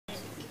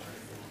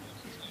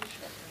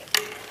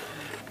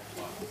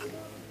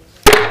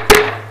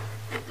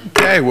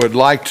Okay, would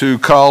like to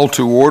call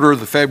to order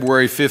the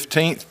February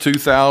 15th,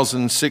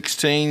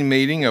 2016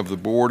 meeting of the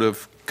Board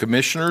of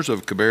Commissioners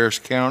of Cabarrus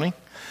County.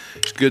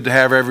 It's good to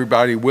have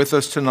everybody with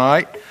us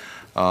tonight.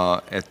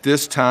 At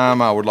this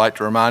time, I would like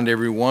to remind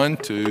everyone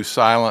to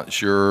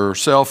silence your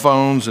cell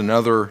phones and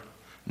other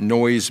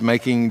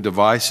noise-making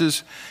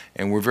devices.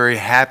 And we're very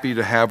happy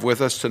to have with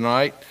us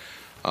tonight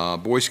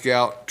Boy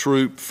Scout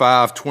Troop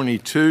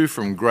 522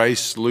 from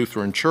Grace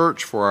Lutheran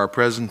Church for our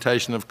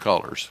presentation of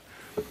colors.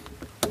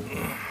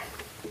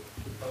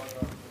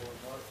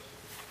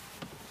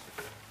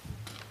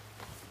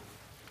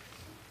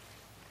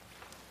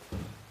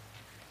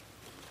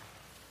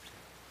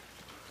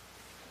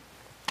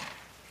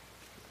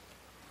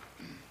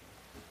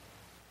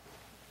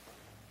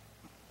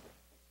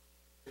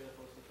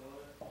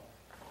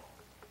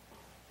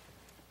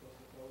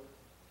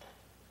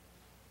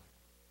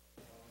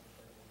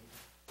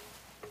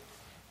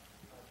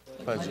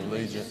 Pledge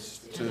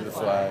allegiance to the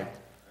flag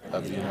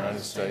of the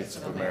United States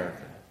of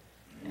America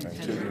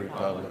and to the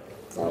republic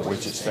for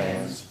which it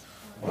stands,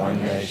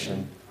 one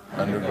nation,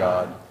 under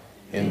God,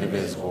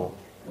 indivisible,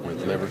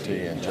 with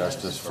liberty and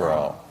justice for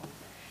all.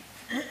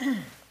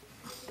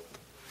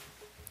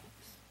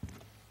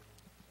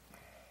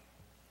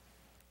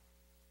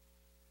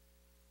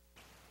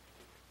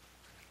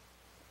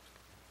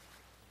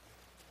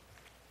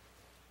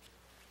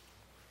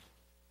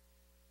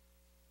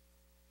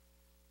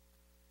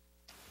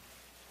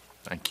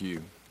 Thank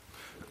you.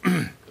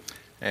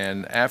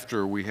 And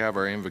after we have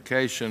our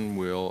invocation,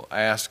 we'll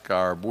ask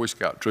our Boy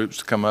Scout troops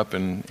to come up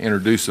and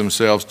introduce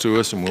themselves to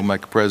us, and we'll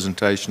make a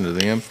presentation to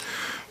them.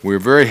 We're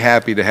very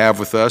happy to have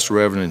with us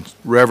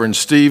Reverend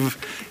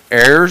Steve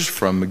Ayers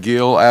from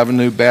McGill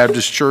Avenue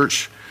Baptist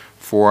Church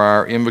for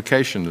our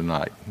invocation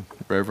tonight.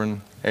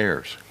 Reverend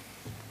Ayers.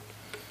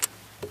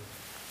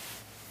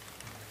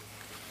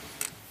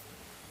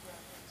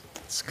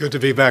 It's good to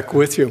be back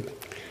with you.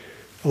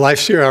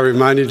 Last year, I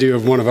reminded you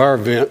of one of our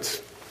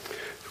events.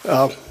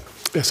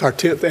 It's our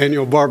 10th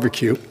annual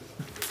barbecue,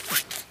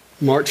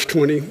 March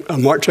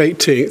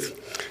 18th.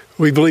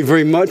 We believe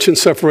very much in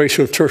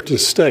separation of church and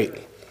state,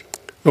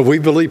 but we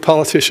believe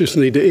politicians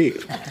need to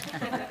eat.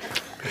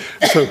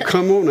 So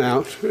come on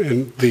out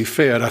and be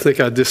fed. I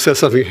think I just said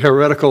something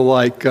heretical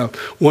like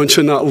one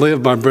should not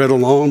live by bread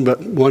alone,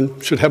 but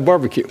one should have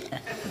barbecue.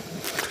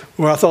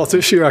 Well, I thought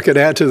this year I could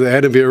add to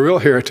that and be a real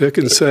heretic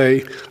and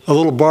say a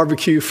little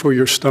barbecue for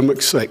your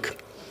stomach's sake.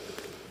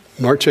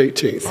 March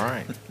 18th. All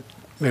right.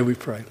 May we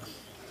pray.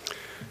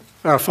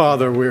 Our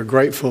Father, we are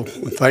grateful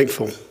and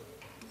thankful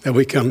that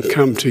we can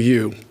come to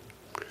you.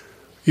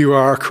 You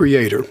are our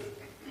Creator.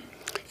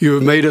 You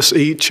have made us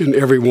each and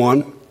every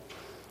one.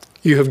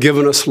 You have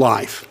given us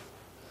life.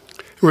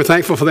 And we're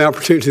thankful for the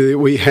opportunity that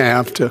we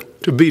have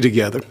to be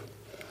together,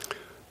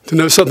 to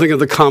know something of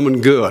the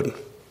common good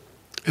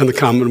and the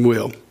common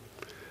will.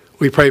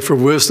 We pray for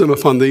wisdom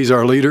upon these,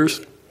 our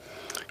leaders.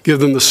 Give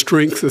them the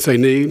strength that they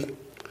need.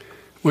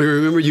 We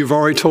remember you've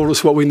already told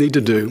us what we need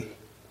to do,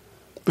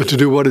 but to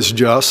do what is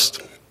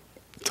just,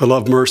 to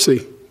love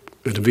mercy,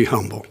 and to be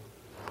humble.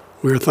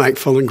 We are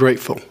thankful and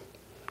grateful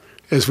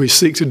as we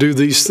seek to do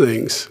these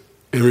things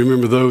and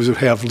remember those who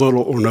have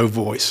little or no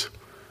voice.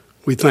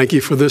 We thank you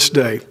for this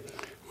day.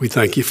 We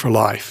thank you for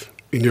life.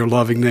 In your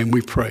loving name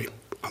we pray.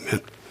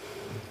 Amen.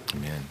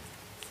 Amen.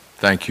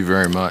 Thank you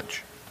very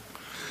much.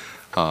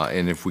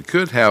 And if we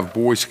could have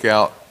Boy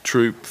Scout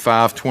Troop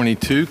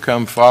 522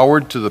 come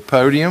forward to the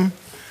podium.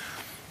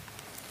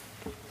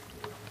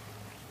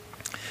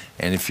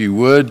 And if you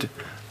would,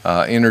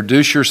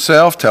 introduce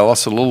yourself, tell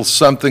us a little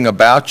something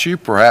about you,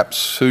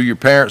 perhaps who your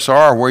parents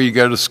are, or where you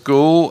go to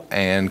school,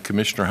 and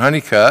Commissioner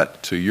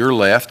Honeycutt, to your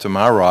left, to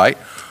my right,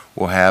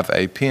 will have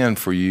a pen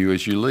for you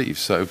as you leave.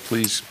 So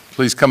please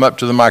come up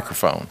to the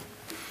microphone.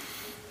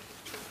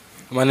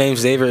 My name is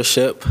Xavier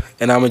Ship,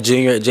 and I'm a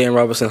junior at J.M.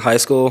 Robinson High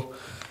School.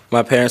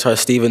 My parents are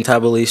Steve and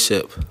Tabali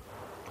Ship.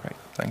 Great,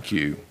 thank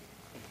you.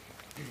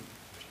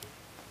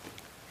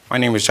 My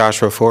name is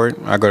Joshua Ford.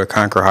 I go to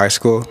Concord High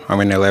School. I'm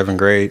in the 11th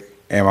grade,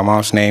 and my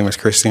mom's name is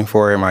Christine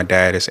Ford, and my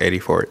dad is Eddie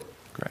Ford.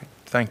 Great,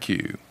 thank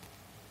you.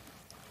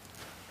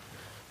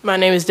 My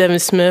name is Devin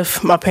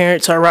Smith. My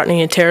parents are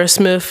Rodney and Tara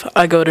Smith.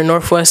 I go to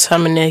Northwest.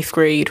 I'm in 8th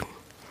grade.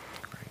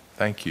 Great,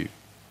 thank you.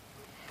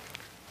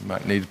 You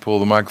might need to pull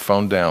the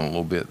microphone down a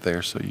little bit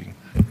there so you...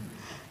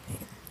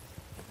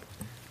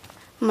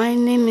 My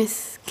name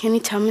is Kenny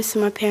Thomas,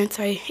 and my parents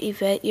are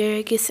Yvette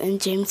Urigas and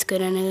James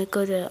Good, and I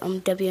go to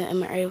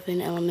W.M.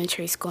 Irvin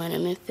Elementary School, and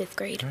I'm in 5th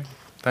grade. Okay.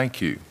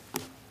 Thank you.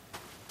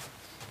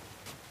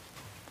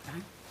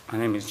 My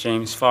name is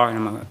James Farr, and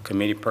I'm a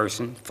committee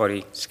person for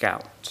the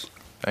Scouts.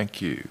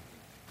 Thank you.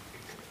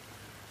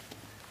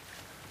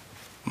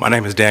 My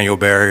name is Daniel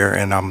Barrier,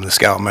 and I'm the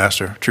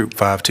Scoutmaster, Troop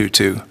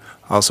 522,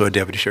 also a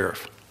Deputy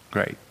Sheriff.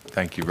 Great.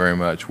 Thank you very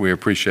much. We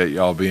appreciate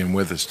y'all being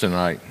with us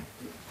tonight.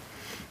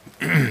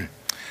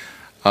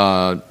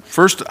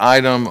 First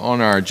item on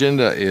our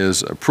agenda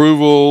is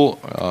approval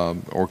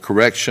or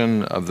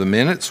correction of the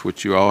minutes,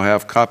 which you all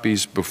have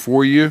copies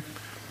before you.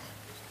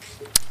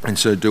 And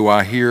so do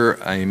I hear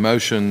a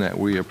motion that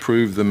we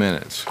approve the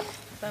minutes?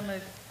 So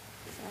moved.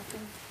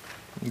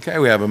 Okay,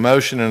 we have a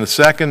motion and a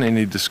second.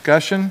 Any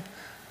discussion?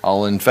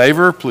 All in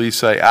favor, please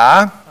say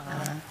aye.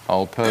 Aye.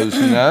 All opposed,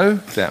 no.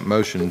 That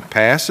motion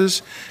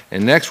passes.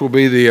 And next will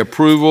be the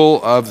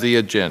approval of the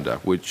agenda,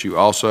 which you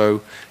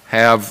also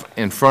have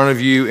in front of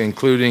you,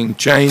 including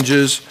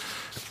changes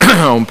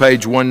on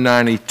page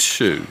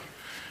 192.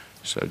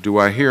 So do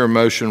I hear a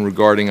motion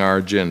regarding our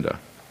agenda?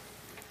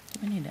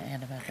 We need to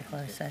add about the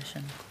closed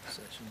session.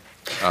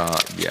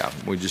 Yeah,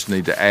 we just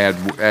need to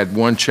add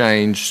one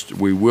change.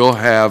 We will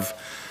have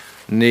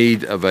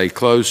need of a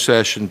closed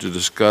session to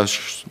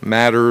discuss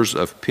matters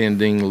of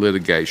pending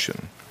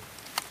litigation.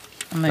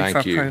 I move Thank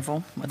for you.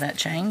 approval with that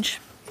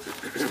change.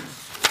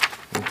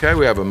 Okay,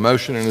 we have a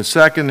motion and a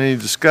second. Any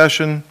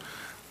discussion?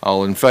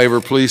 All in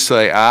favor, please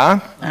say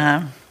aye.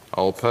 Aye.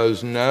 All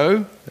opposed,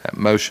 no. That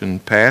motion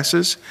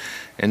passes.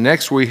 And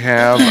next we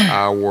have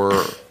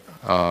our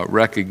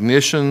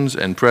recognitions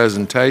and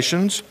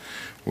presentations.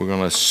 We're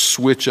going to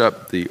switch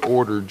up the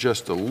order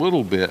just a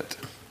little bit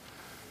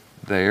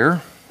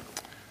there.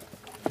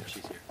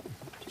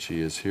 She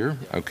is here.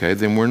 Okay,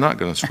 then we're not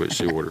going to switch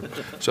the order.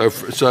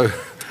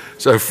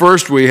 So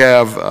first we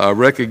have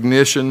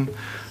recognition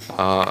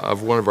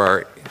of one of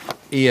our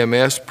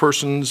EMS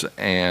persons,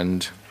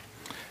 and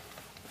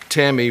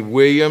Tammy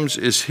Williams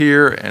is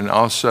here, and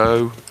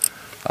also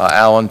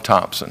Alan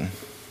Thompson.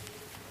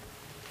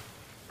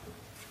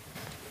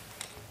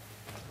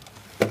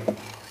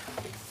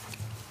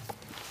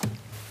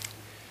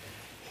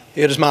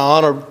 It is my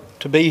honor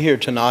to be here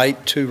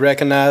tonight to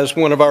recognize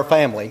one of our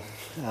family,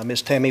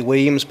 Miss Tammy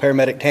Williams,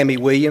 paramedic Tammy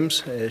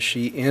Williams. As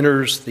she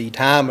enters the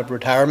time of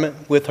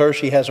retirement, with her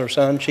she has her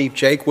son, Chief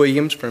Jake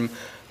Williams from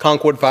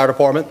Concord Fire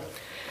Department.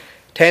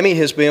 Tammy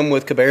has been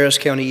with Cabarrus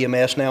County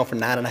EMS now for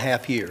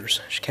 9.5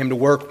 years. She came to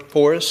work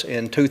for us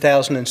in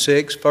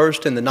 2006,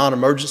 first in the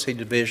non-emergency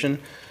division,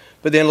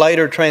 but then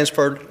later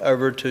transferred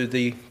over to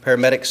the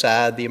paramedic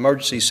side, the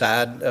emergency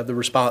side of the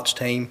response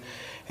team,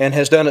 and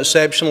has done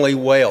exceptionally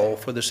well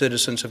for the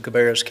citizens of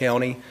Cabarrus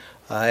County.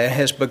 It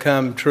has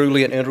become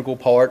truly an integral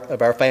part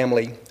of our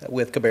family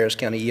with Cabarrus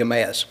County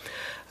EMS.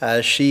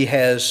 She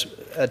has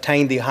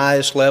attained the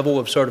highest level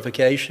of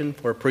certification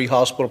for a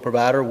pre-hospital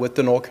provider with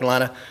the North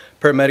Carolina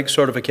Paramedic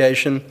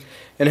Certification,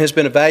 and has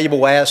been a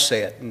valuable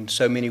asset in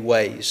so many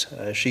ways.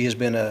 She has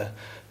been a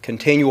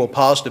continual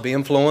positive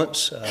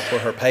influence for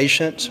her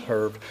patients,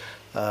 her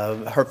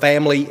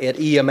family at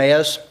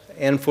EMS,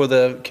 and for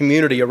the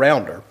community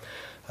around her.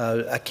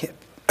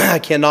 I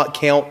cannot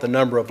count the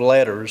number of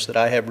letters that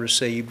I have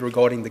received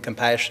regarding the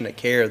compassionate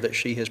care that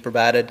she has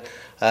provided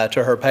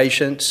to her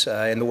patients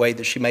and the way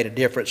that she made a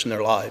difference in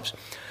their lives.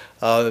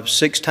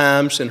 6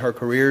 times in her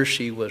career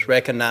she was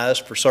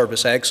recognized for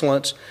service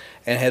excellence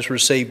and has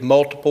received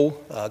multiple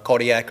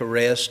cardiac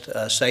arrest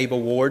SAVE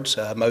awards.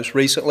 Most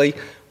recently,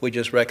 we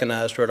just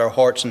recognized her at our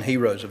Hearts and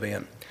Heroes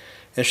event.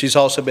 And she's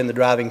also been the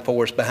driving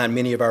force behind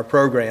many of our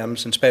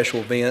programs and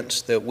special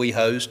events that we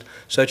host,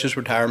 such as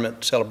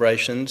retirement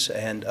celebrations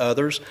and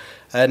others.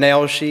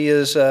 Now she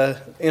is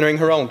entering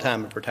her own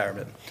time of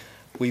retirement.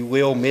 We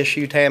will miss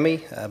you,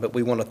 Tammy, but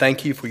we want to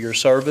thank you for your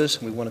service.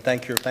 We want to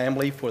thank your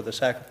family for the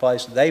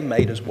sacrifice they've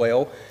made as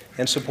well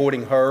in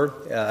supporting her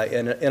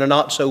in a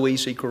not so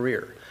easy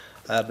career.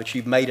 But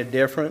you've made a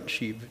difference.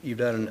 You've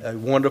done a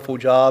wonderful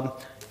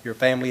job. Your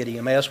family at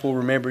EMS will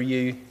remember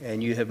you,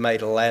 and you have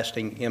made a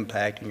lasting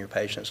impact in your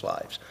patients'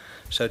 lives.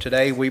 So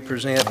today we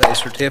present a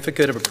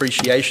certificate of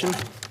appreciation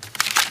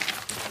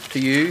to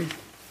you,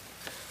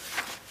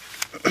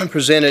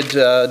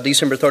 presented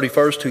December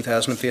 31st,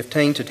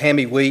 2015, to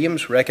Tammy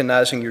Williams,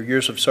 recognizing your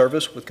years of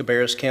service with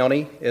Cabarrus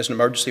County as an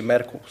emergency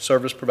medical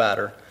service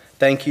provider.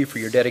 Thank you for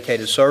your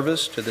dedicated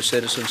service to the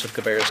citizens of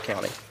Cabarrus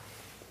County.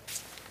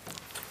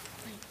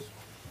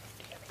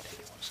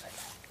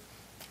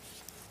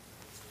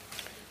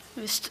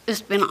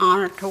 It's been an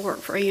honor to work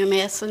for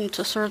EMS and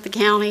to serve the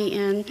county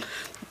and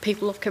the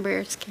people of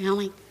Cabarrus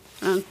County.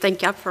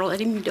 Thank you for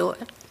letting me do it.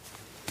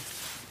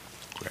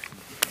 Great.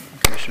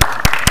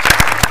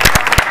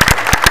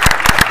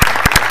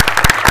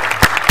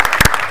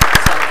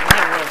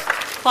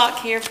 Clock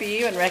here for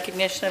you in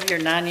recognition of your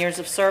 9 years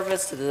of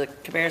service to the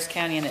Cabarrus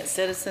County and its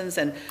citizens.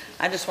 And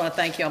I just want to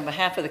thank you on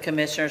behalf of the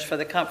commissioners for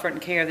the comfort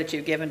and care that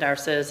you've given to our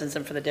citizens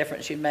and for the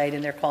difference you've made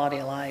in their quality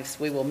of lives.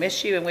 We will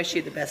miss you and wish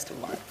you the best of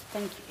luck.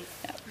 Thank you.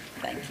 Yeah,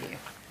 thank you.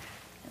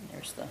 And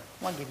there's the,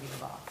 I'll give you the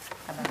box.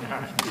 How about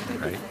that?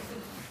 Great.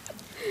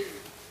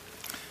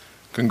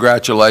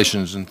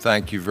 Congratulations, and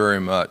thank you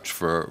very much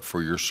for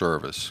your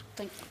service.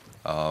 Thank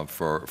you.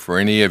 For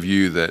any of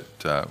you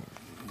that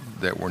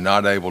were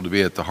not able to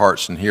be at the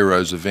Hearts and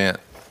Heroes event,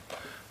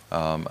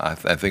 I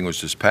think it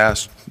was this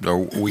past, or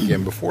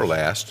weekend before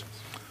last.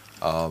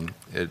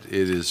 It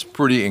is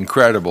pretty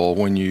incredible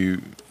when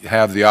you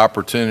have the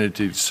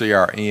opportunity to see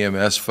our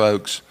EMS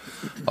folks,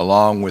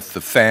 along with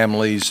the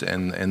families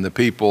and the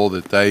people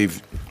that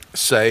they've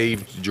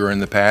saved during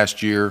the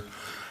past year.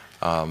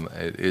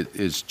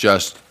 It's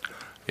just,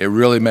 it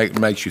really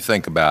makes you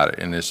think about it,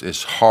 and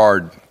it's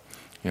hard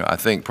I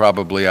think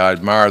probably I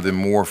admire them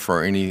more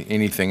for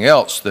anything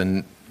else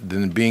than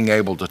being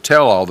able to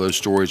tell all those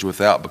stories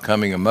without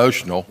becoming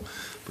emotional,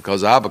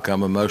 because I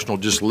become emotional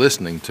just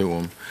listening to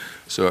them.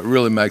 So it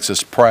really makes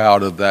us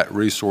proud of that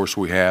resource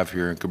we have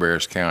here in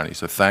Cabarrus County.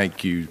 So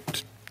thank you,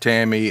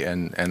 Tammy,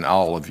 and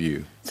all of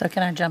you. So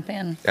can I jump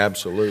in?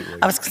 Absolutely.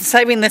 I was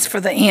saving this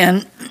for the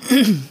end,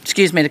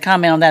 excuse me, to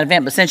comment on that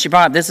event, but since you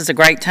brought up, this is a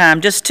great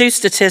time. Just two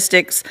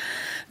statistics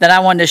that I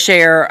wanted to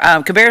share.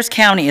 Cabarrus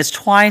County is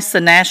twice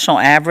the national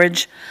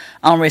average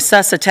on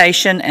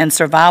resuscitation and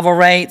survival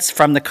rates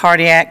from the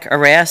cardiac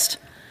arrest,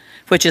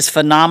 which is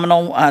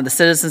phenomenal. The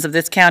citizens of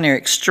this county are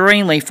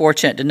extremely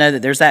fortunate to know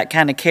that there's that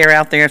kind of care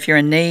out there if you're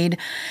in need.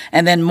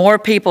 And then more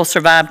people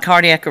survived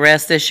cardiac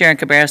arrest this year in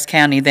Cabarrus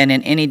County than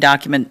in any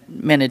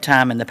documented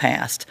time in the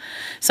past.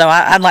 So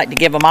I'd like to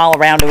give them all a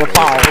round of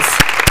applause.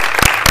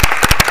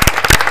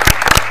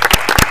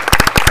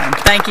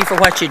 Thank you for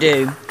what you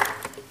do.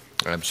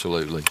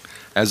 Absolutely.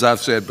 As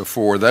I've said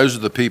before, those are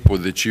the people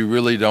that you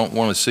really don't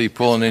want to see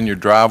pulling in your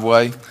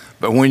driveway,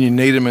 but when you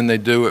need them and they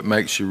do, it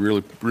makes you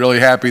really, really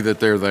happy that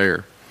they're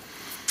there.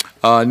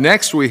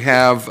 Next, we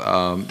have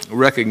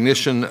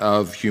recognition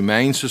of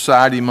Humane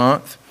Society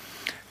Month.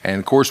 And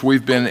of course,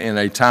 we've been in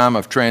a time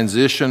of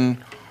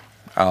transition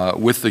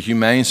with the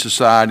Humane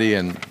Society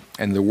and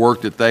the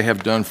work that they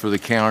have done for the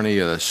county,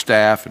 the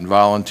staff and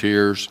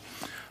volunteers.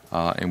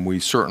 And we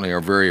certainly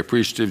are very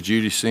appreciative.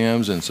 Judy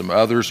Sims and some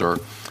others are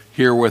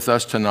here with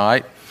us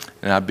tonight.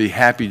 And I'd be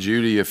happy,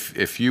 Judy,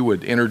 if you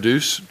would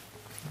introduce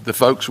the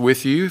folks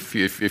with you,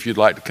 if you'd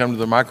like to come to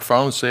the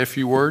microphone and say a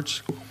few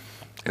words,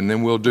 and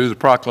then we'll do the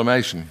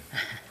proclamation.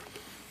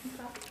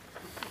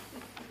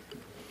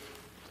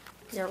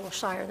 You're a little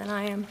shyer than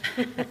I am.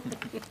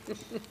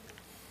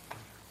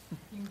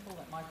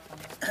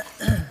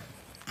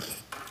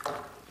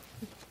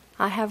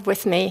 I have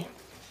with me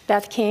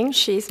Beth King.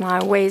 She's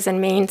my Ways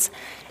and Means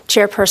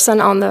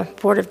chairperson on the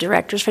board of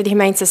directors for the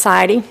Humane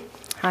Society.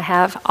 I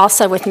have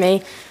also with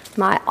me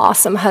my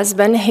awesome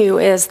husband, who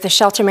is the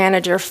shelter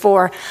manager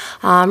for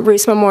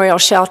Ruth's Memorial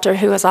Shelter,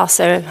 who is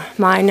also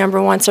my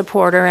 #1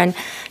 supporter, and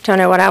don't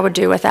know what I would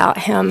do without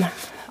him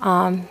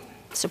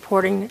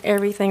supporting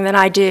everything that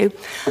I do.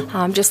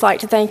 Just like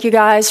to thank you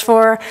guys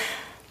for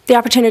the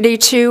opportunity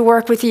to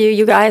work with you.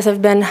 You guys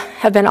have been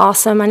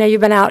awesome. I know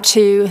you've been out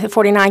to the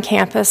 49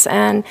 campus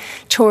and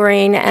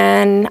touring,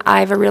 and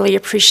I've really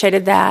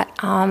appreciated that.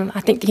 I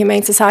think the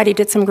Humane Society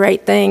did some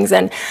great things,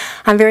 and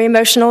I'm very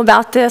emotional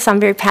about this. I'm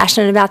very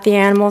passionate about the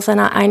animals,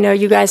 and I know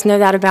you guys know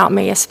that about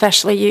me,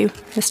 especially you,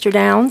 Mr.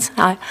 Downs.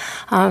 I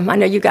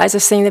know you guys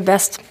have seen the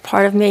best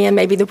part of me and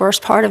maybe the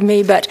worst part of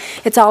me, but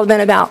it's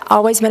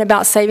always been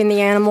about saving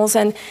the animals,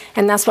 and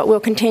that's what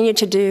we'll continue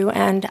to do.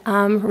 And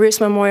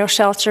Ruth's Memorial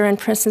Shelter and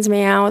Princeton's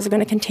Meow is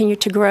going to continue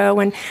to grow,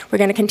 and we're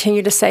going to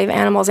continue to save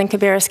animals in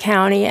Cabarrus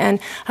County and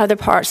other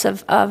parts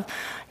of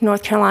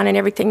North Carolina and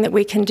everything that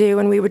we can do,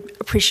 and we would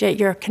appreciate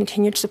your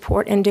continued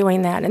support in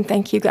doing that, and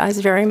thank you guys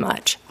very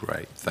much.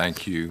 Great,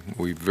 thank you.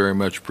 We very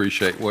much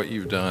appreciate what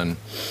you've done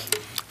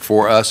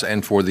for us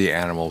and for the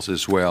animals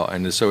as well.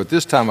 And so at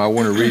this time, I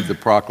want to read the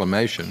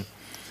proclamation,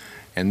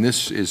 and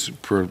this is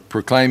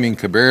proclaiming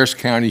Cabarrus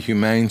County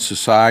Humane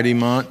Society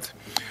Month.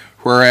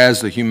 Whereas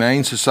the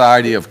Humane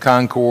Society of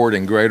Concord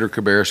and Greater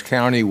Cabarrus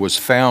County was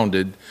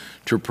founded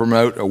to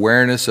promote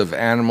awareness of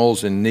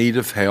animals in need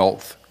of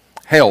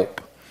help,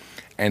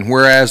 and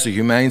whereas the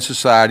Humane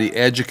Society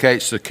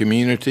educates the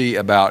community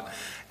about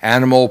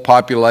animal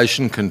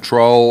population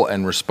control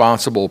and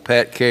responsible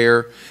pet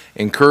care,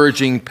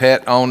 encouraging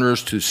pet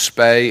owners to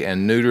spay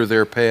and neuter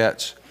their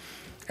pets,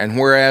 and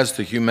whereas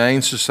the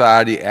Humane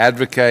Society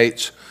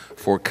advocates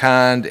for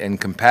kind and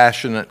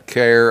compassionate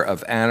care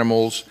of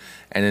animals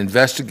and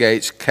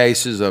investigates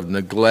cases of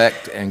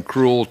neglect and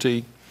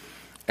cruelty,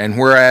 and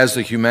whereas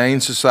the Humane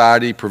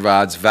Society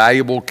provides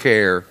valuable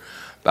care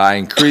by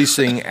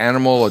increasing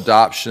animal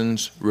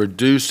adoptions,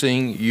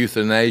 reducing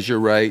euthanasia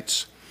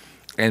rates,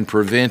 and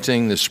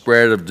preventing the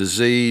spread of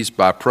disease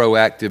by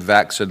proactive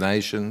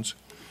vaccinations,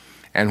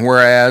 and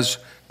whereas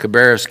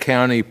Cabarrus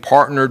County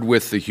partnered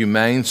with the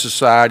Humane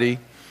Society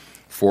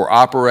for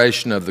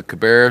operation of the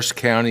Cabarrus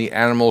County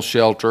Animal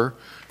Shelter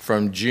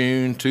from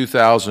June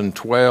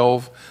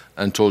 2012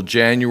 until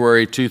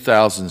January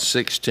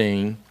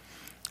 2016,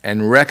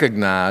 and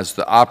recognized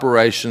the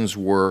operations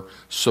were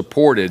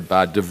supported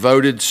by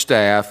devoted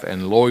staff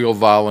and loyal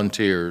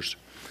volunteers.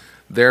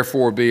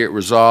 Therefore, be it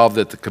resolved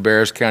that the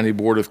Cabarrus County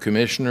Board of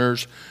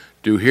Commissioners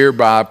do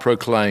hereby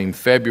proclaim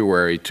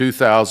February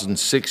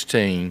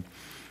 2016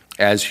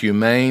 as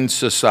Humane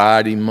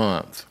Society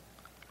Month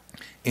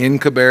in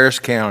Cabarrus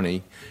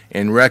County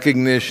in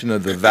recognition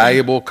of the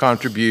valuable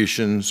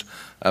contributions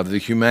of the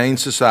Humane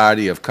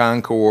Society of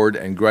Concord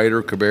and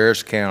Greater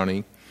Cabarrus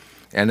County,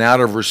 and out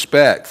of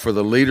respect for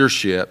the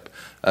leadership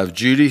of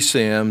Judy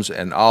Sims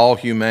and all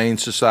Humane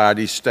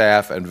Society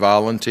staff and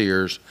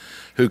volunteers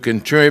who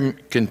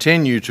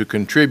continue to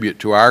contribute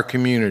to our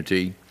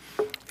community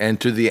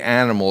and to the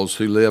animals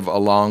who live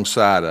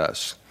alongside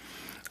us.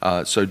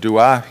 So do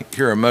I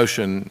hear a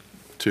motion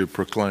to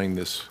proclaim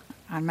this?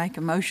 I make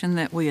a motion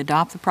that we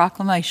adopt the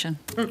proclamation.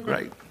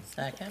 Great.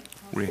 Second.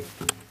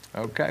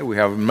 Okay, we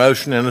have a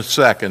motion and a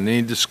second.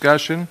 Any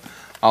discussion?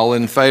 All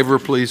in favor,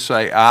 please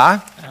say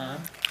aye. Aye.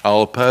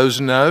 All opposed,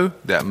 no.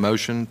 That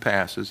motion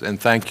passes. And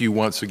thank you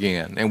once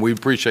again. And we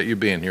appreciate you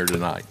being here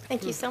tonight.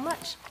 Thank you so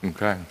much.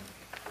 Okay.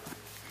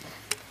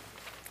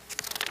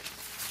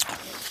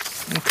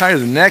 Okay,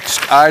 the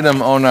next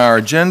item on our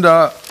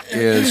agenda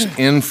is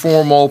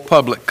informal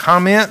public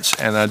comments,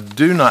 and I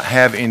do not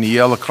have any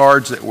yellow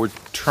cards that were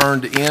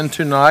turned in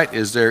tonight.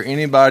 Is there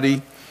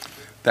anybody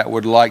that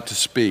would like to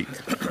speak?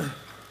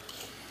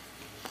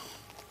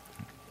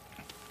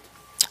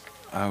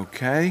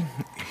 Okay,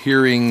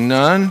 hearing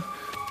none,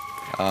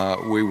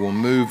 we will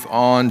move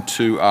on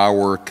to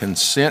our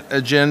consent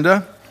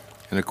agenda.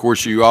 And of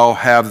course, you all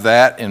have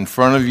that in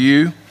front of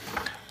you.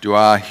 Do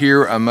I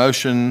hear a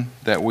motion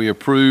that we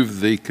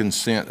approve the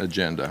consent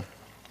agenda?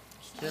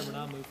 Mr. Chairman,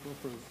 I move to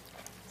approve.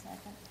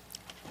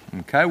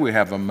 Okay, we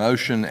have a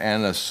motion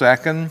and a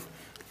second.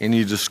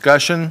 Any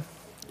discussion?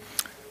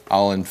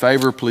 All in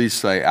favor, please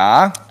say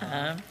aye.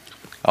 Aye.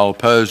 All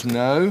opposed,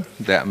 no.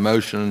 That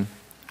motion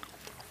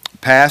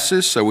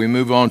passes, so we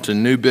move on to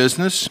new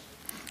business.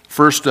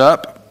 First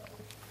up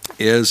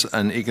is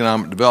an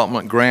economic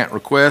development grant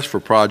request for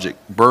Project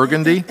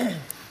Burgundy.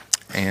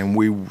 And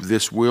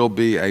this will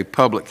be a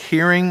public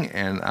hearing,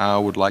 and I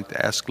would like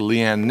to ask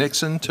Leanne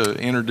Nixon to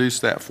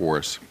introduce that for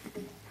us.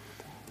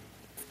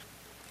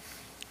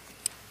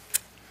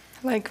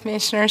 Hello,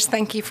 Commissioners.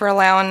 Thank you for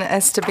allowing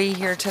us to be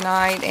here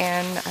tonight.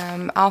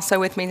 And also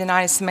with me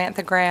tonight is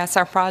Samantha Grass,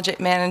 our project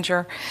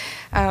manager.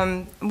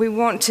 We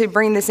want to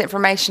bring this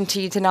information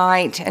to you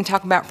tonight and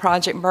talk about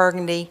Project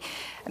Burgundy.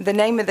 The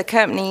name of the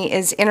company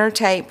is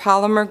Intertape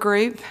Polymer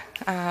Group,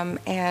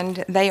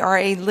 and they are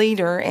a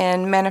leader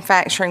in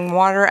manufacturing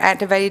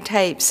water-activated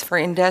tapes for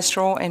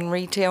industrial and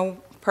retail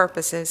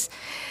purposes.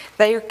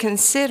 They are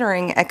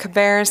considering a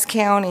Cabarrus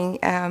County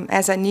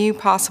as a new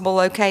possible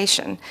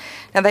location.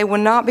 Now, they will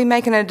not be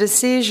making a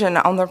decision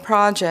on their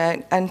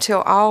project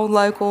until all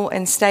local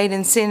and state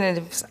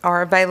incentives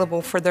are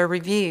available for their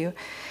review.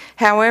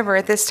 However,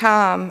 at this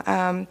time,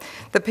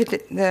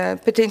 the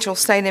potential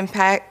state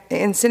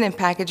incentive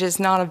package is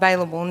not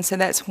available, and so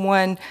that's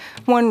one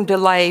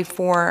delay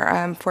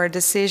for a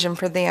decision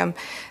for them,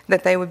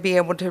 that they would be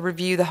able to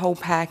review the whole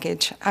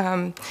package.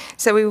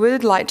 So we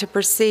would like to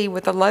proceed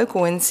with the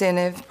local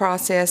incentive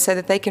process so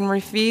that they can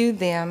review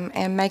them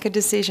and make a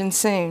decision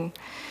soon.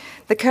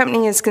 The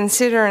company is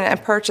considering a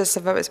purchase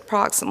of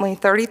approximately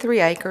 33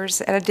 acres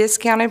at a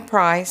discounted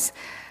price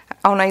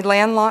on a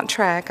landlocked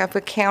tract of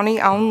a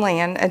county-owned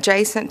land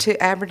adjacent to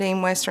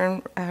Aberdeen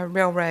Western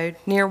Railroad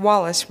near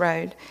Wallace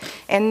Road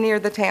and near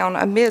the town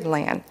of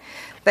Midland.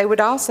 They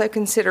would also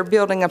consider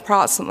building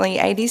approximately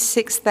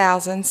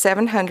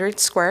 86,700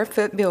 square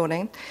foot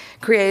building,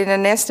 creating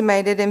an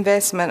estimated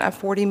investment of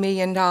 $40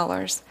 million.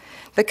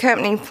 The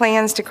company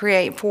plans to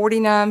create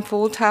 49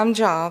 full-time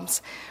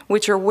jobs,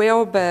 which are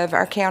well above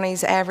our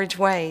county's average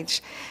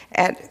wage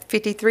at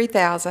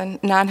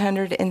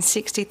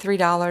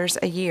 $53,963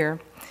 a year.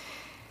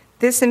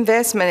 This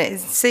investment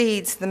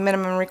exceeds the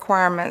minimum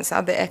requirements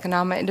of the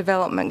Economic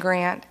Development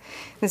Grant.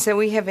 And so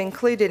we have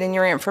included in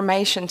your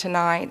information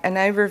tonight an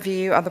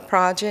overview of the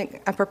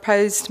project, a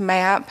proposed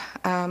map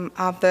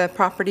of the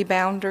property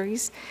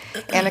boundaries,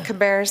 and a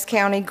Cabarrus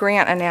County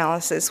grant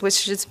analysis,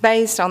 which is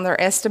based on their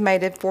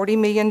estimated $40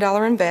 million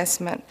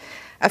investment.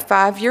 A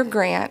 5-year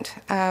grant,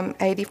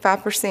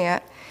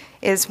 85%,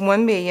 is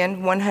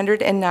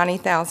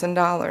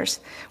 $1,190,000,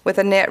 with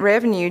a net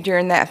revenue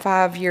during that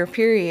 5-year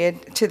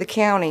period to the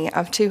county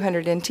of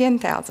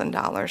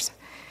 $210,000.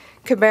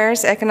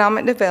 Cabarrus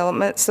Economic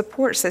Development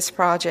supports this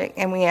project,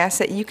 and we ask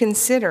that you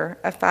consider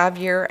a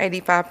 5-year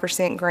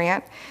 85%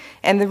 grant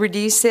and the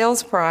reduced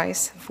sales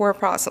price for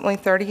approximately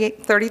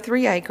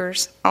 33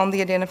 acres on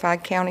the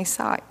identified county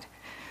site.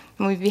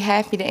 And we'd be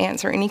happy to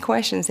answer any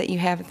questions that you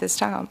have at this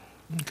time.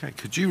 Okay,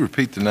 could you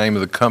repeat the name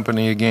of the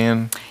company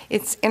again?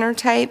 It's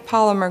Intertape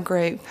Polymer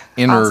Group.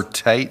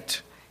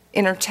 Intertape?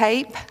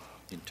 Intertape.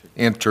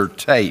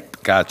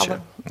 Intertape,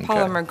 gotcha.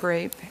 Polymer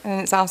Group, and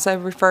it's also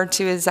referred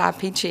to as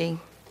IPG.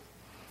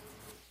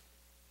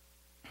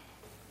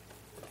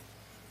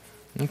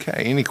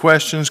 Okay, any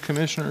questions,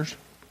 Commissioners?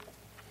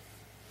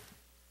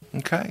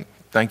 Okay,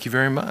 thank you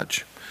very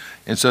much.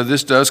 And so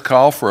this does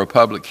call for a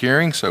public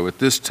hearing, so at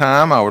this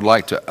time I would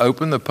like to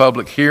open the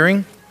public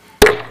hearing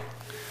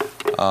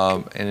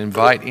and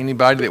invite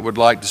anybody that would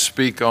like to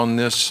speak on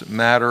this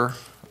matter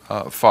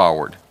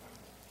forward.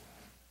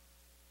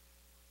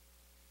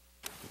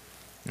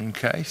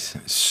 Okay,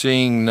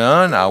 seeing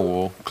none, I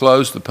will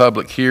close the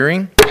public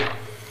hearing.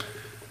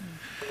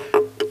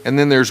 And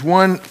then there's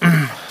one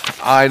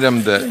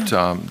item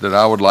that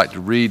I would like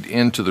to read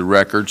into the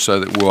record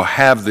so that we'll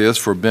have this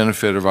for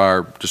benefit of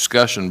our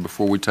discussion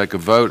before we take a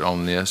vote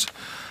on this.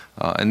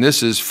 And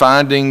this is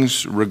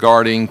findings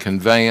regarding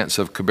conveyance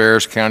of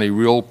Cabarrus County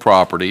real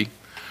property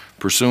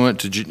pursuant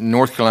to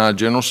North Carolina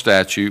General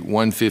Statute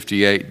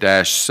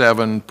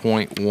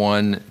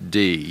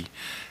 158-7.1D.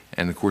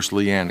 And of course,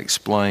 Leanne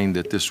explained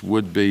that this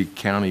would be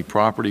county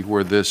property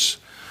where this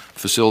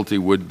facility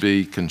would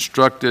be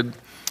constructed.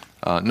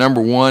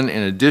 Number one,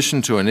 in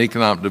addition to an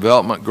economic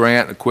development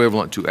grant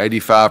equivalent to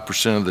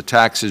 85% of the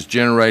taxes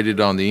generated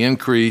on the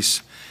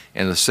increase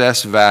in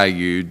assessed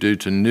value due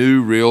to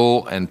new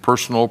real and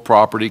personal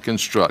property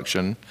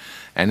construction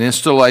and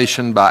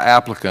installation by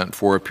applicant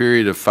for a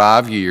period of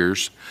 5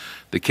 years,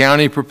 the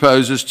county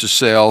proposes to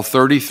sell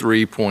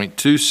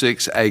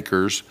 33.26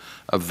 acres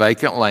of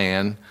vacant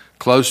land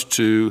close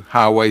to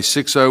Highway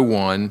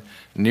 601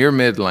 near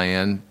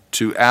Midland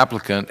to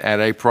applicant at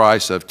a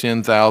price of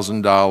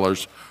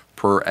 $10,000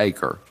 per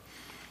acre.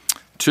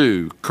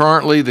 2,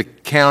 currently the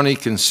county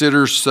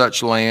considers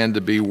such land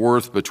to be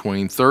worth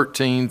between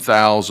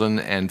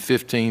 $13,000 and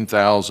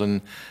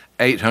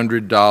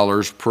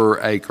 $15,800 per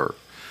acre.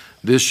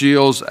 This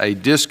yields a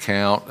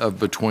discount of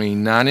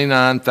between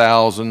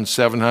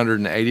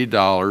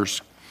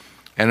 $99,780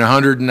 and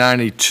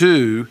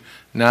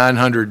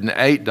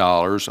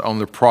 $192,908 on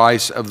the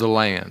price of the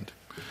land.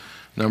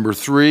 Number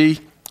 3,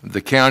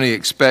 the county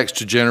expects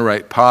to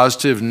generate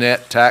positive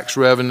net tax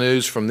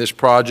revenues from this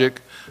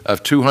project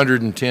of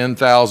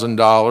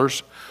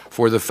 $210,000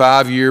 for the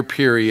 5-year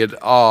period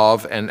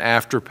of and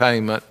after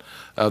payment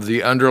of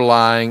the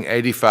underlying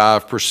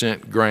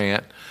 85%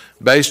 grant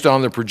based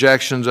on the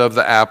projections of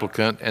the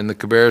applicant and the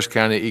Cabarrus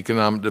County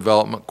Economic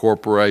Development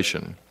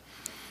Corporation.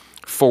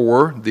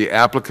 4, the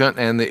applicant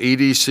and the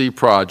EDC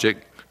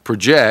project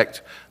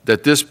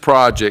that this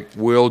project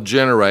will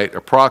generate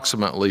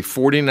approximately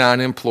 49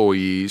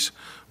 employees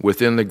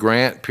within the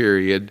grant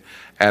period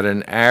at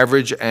an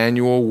average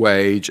annual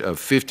wage of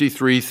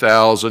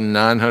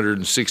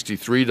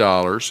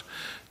 $53,963.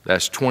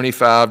 That's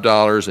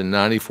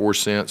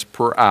 $25.94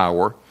 per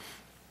hour.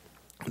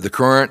 The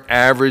current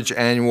average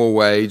annual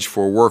wage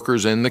for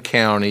workers in the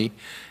county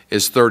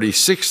is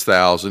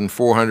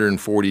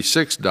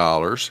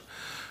 $36,446,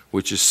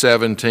 which is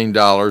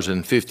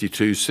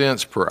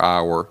 $17.52 per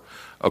hour,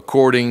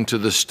 according to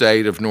the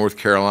state of North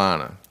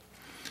Carolina.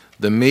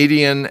 The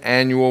median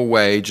annual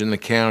wage in the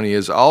county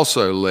is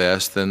also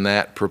less than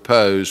that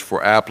proposed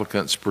for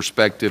applicants'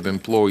 prospective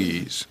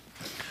employees.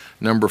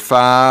 Number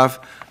 5,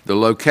 the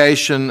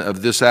location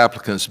of this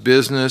applicant's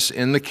business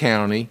in the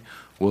county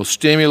will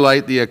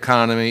stimulate the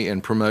economy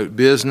and promote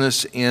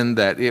business in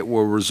that it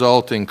will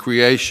result in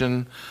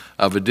creation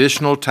of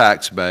additional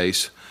tax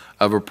base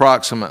of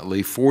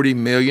approximately $40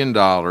 million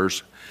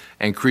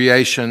and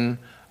creation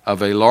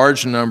of a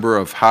large number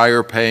of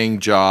higher paying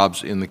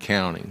jobs in the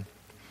county.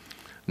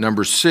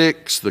 Number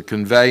 6, the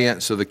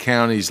conveyance of the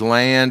county's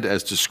land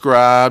as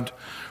described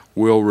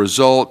will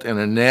result in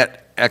a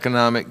net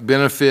economic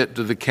benefit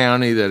to the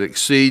county that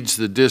exceeds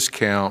the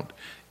discount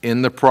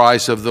in the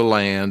price of the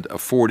land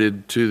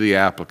afforded to the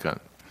applicant.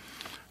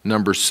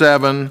 Number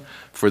 7,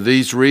 for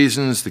these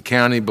reasons, the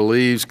county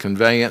believes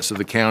conveyance of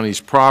the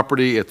county's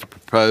property at the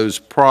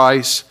proposed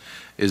price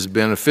is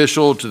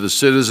beneficial to the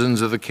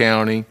citizens of the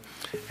county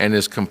and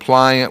is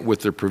compliant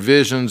with the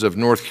provisions of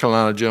North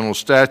Carolina General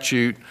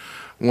Statute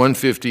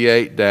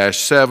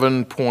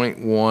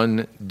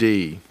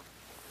 158-7.1D.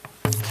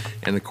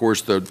 And of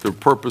course, the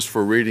purpose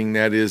for reading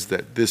that is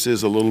that this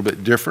is a little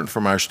bit different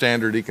from our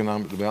standard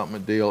economic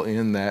development deal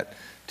in that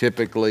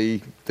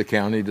typically the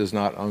county does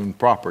not own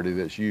property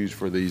that's used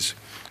for these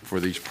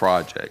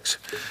projects.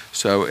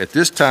 So at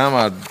this time,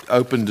 I'd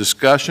open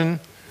discussion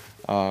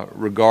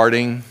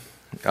regarding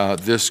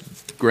this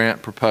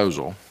grant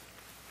proposal.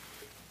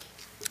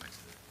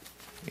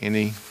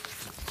 Any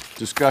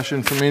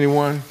discussion from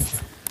anyone?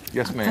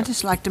 Yes, ma'am. I'd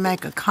just like to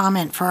make a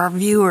comment for our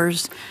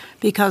viewers,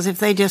 because if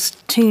they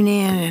just tune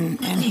in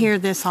and hear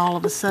this all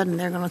of a sudden,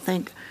 they're going to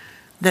think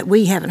that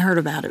we haven't heard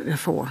about it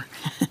before.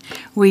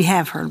 We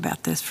have heard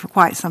about this for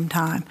quite some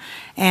time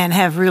and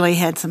have really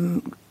had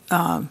some,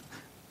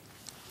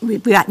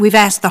 we've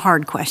asked the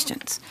hard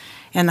questions.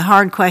 And the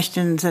hard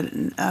questions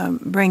that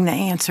bring the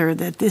answer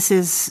that this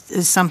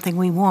is something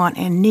we want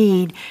and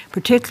need,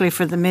 particularly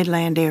for the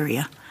Midland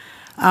area.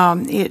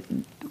 The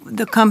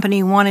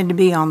company wanted to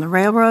be on the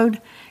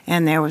railroad,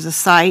 and there was a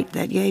site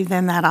that gave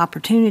them that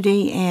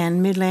opportunity,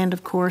 and Midland,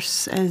 of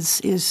course,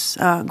 is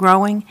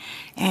growing,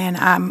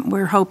 and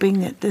we're hoping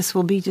that this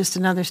will be just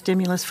another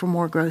stimulus for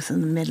more growth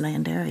in the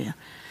Midland area.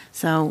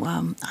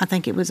 So I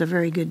think it was a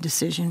very good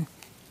decision.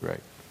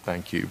 Great.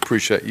 Thank you.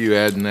 Appreciate you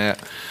adding that.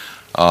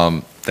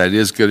 That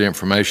is good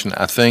information.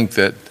 I think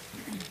that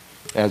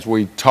as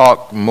we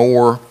talk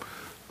more,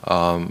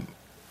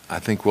 I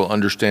think we'll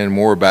understand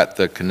more about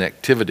the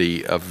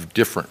connectivity of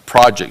different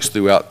projects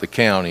throughout the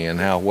county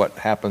and how what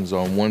happens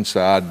on one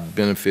side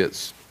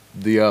benefits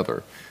the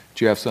other.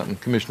 Do you have something,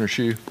 Commissioner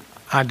Shue?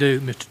 I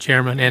do, Mr.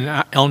 Chairman,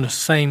 and on the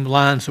same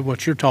lines of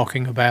what you're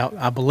talking about,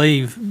 I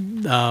believe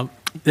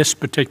this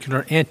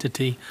particular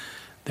entity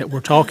that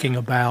we're talking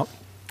about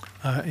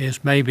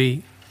is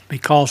maybe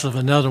because of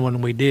another one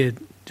we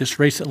did just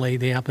recently.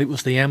 I believe it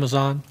was the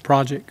Amazon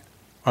project.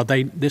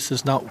 This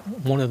is not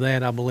one of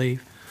that, I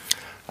believe.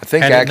 I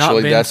think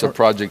actually that's a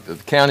project that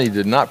the county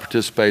did not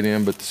participate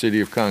in, but the city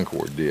of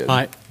Concord did.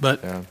 Right,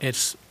 but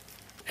it's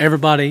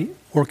everybody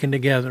working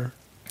together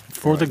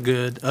for the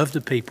good of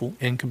the people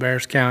in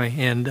Cabarrus County.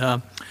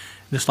 And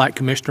just like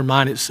Commissioner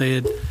Minot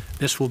said,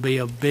 this will be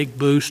a big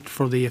boost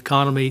for the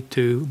economy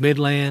to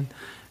Midland.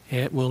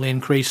 It will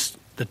increase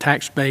the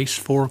tax base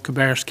for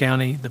Cabarrus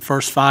County. The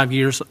first 5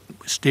 years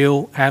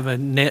still have a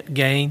net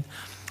gain.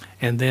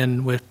 And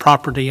then with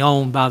property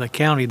owned by the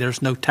county,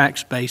 there's no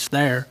tax base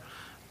there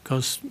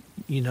because,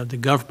 you know, the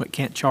government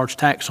can't charge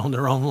tax on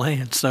their own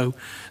land. So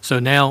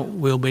now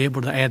we'll be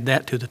able to add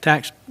that to the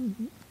tax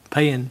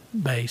paying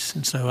base.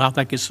 And so I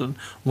think it's a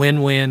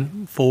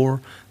win-win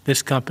for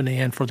this company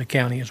and for the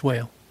county as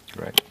well.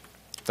 Great.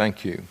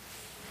 Thank you.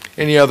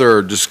 Any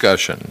other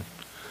discussion?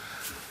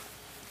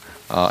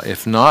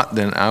 If not,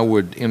 then I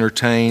would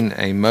entertain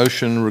a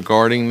motion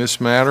regarding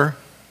this matter.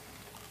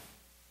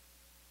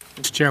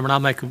 Mr. Chairman, I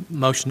make a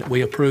motion that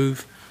we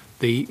approve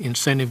the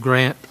incentive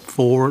grant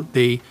for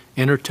the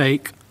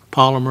Intertake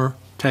Polymer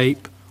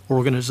Tape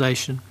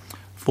Organization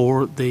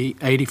for the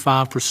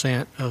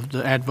 85% of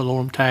the ad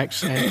valorem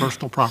tax and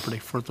personal property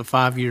for the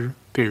 5-year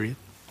period.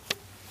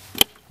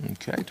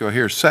 Okay, do I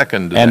hear a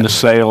second? And the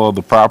sale of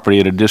the property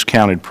at a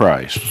discounted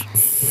price.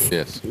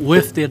 Yes.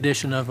 With the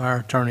addition of our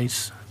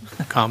attorney's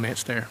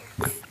comments there.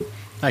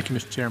 Thank you,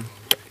 Mr. Chairman.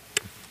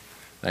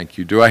 Thank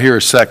you. Do I hear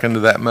a second to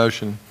that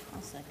motion?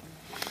 I'll second.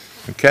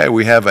 Okay,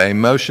 we have a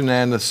motion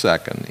and a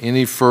second.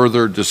 Any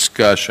further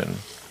discussion?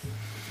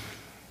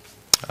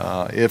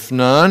 If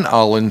none,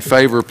 all in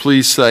favor,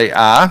 please say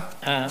aye.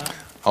 Aye.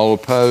 All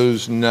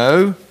opposed,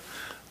 no.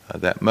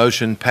 That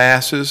motion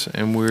passes,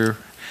 and we're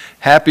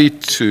happy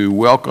to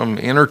welcome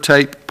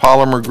Intertape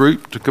Polymer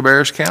Group to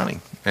Cabarrus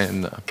County.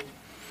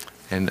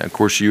 And of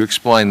course, you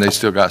explained they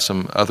still got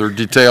some other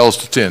details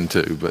to tend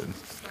to, but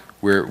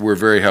we're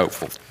very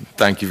hopeful.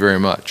 Thank you very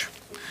much.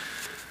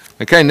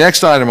 Okay,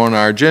 next item on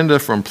our agenda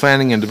from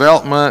Planning and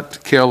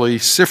Development, Kelly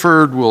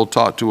Sifford will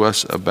talk to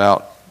us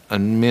about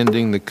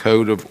amending the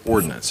Code of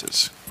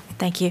Ordinances.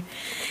 Thank you.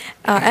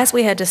 As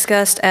we had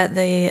discussed at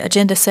the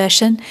agenda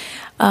session,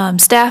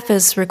 staff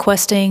is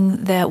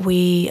requesting that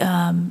we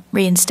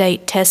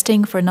reinstate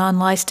testing for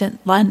non-licensed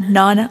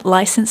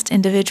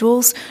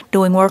individuals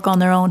doing work on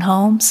their own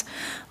homes.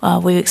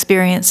 We've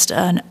experienced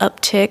an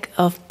uptick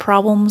of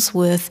problems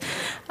with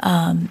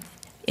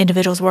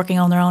individuals working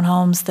on their own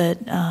homes that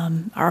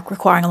are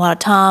requiring a lot of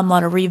time, a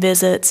lot of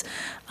revisits.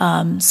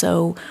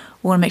 So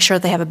we want to make sure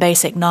they have a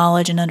basic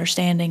knowledge and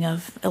understanding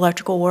of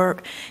electrical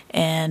work,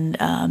 and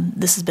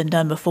this has been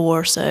done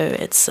before, so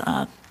it's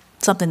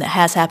something that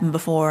has happened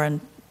before and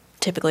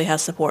typically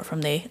has support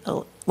from the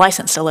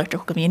licensed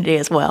electrical community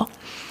as well.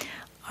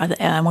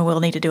 And we will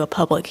need to do a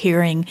public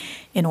hearing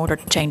in order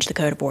to change the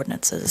Code of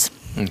Ordinances.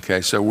 Okay,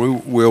 so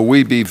will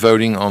we be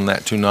voting on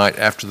that tonight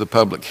after the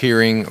public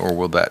hearing, or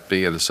will that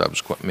be at a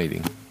subsequent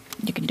meeting?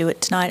 You can do it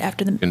tonight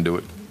after the... You can do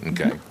it.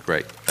 Okay,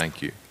 great.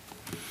 Thank you.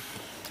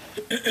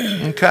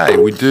 Okay,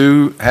 we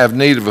do have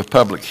need of a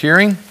public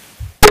hearing.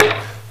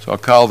 So I'll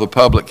call the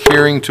public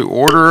hearing to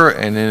order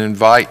and then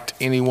invite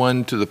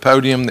anyone to the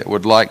podium that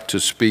would like to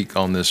speak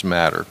on this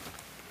matter.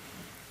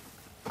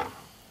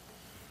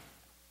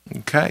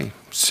 Okay,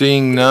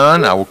 seeing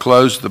none, I will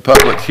close the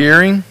public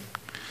hearing.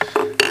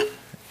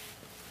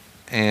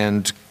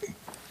 And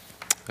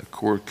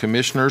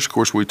commissioners, of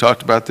course, we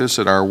talked about this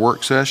at our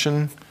work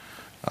session.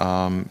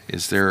 Do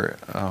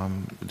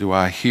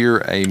I hear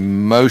a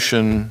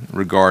motion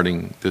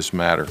regarding this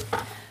matter?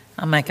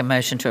 I'll make a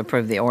motion to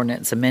approve the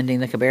ordinance amending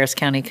the Cabarrus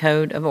County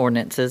Code of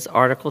Ordinances,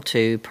 Article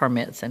 2,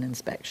 Permits and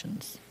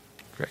Inspections.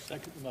 Great.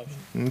 Second motion.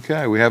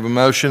 Okay, we have a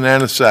motion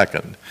and a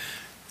second.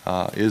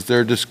 Is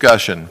there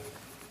discussion?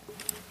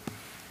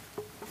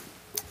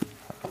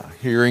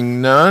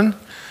 Hearing none.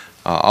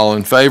 All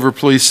in favor,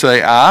 please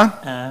say aye.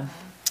 Aye.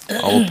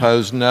 All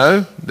opposed,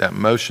 no. That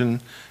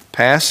motion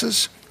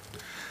passes.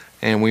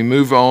 And we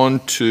move on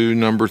to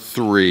number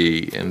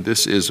 3, and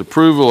this is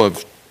approval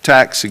of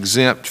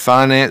tax-exempt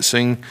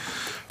financing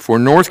for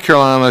North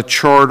Carolina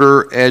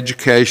Charter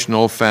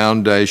Educational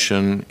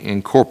Foundation,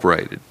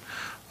 Incorporated.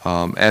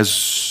 As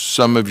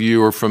some of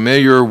you are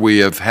familiar, we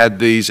have had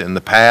these in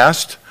the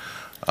past.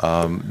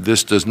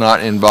 This does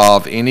not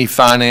involve any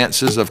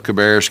finances of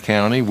Cabarrus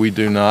County. We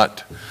do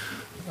not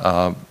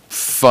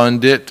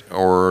fund it,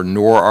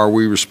 nor are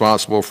we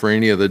responsible for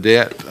any of the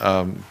debt.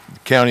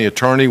 County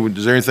Attorney,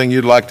 is there anything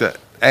you'd like to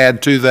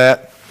add to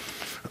that?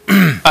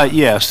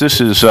 Yes, this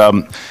is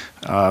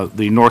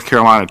the North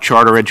Carolina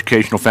Charter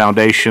Educational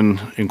Foundation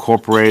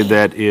Incorporated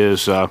that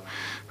is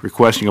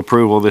requesting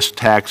approval of this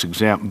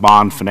tax-exempt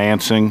bond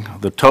financing.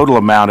 The total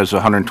amount is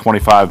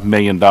 $125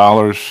 million.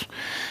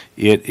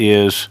 It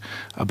is,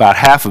 about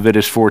half of it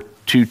is for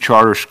 2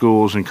 charter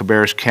schools in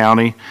Cabarrus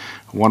County,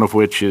 one of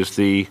which is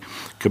the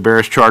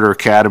Cabarrus Charter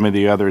Academy,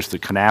 the other is the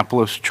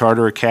Kannapolis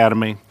Charter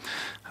Academy.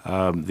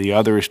 The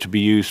other is to be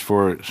used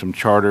for some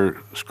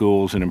charter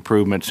schools and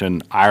improvements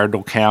in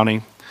Iredell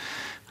County.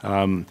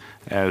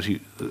 As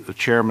the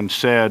chairman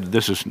said,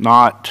 this is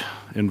not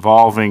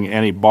involving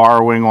any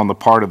borrowing on the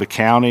part of the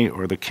county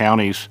or the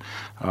county's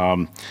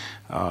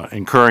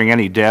incurring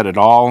any debt at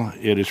all.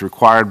 It is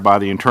required by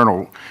the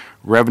Internal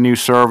Revenue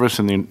Service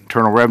and the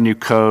Internal Revenue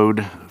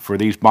Code for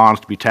these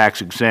bonds to be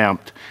tax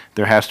exempt,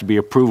 there has to be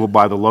approval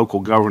by the local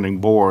governing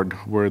board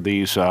where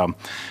these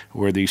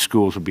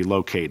schools will be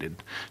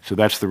located. So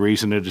that's the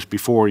reason it is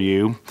before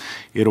you.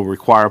 It'll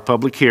require a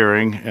public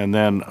hearing and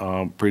then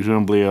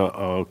presumably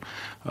a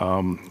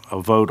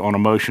vote on a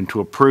motion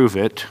to approve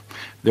it.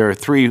 There are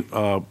three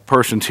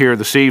persons here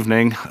this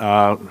evening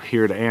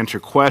here to answer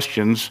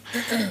questions.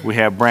 We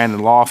have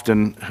Brandon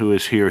Lofton, who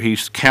is here.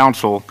 He's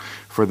counsel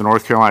for the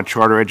North Carolina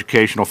Charter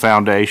Educational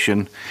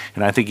Foundation,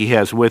 and I think he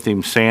has with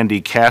him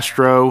Sandy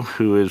Castro,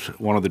 who is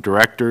one of the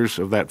directors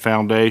of that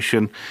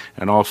foundation,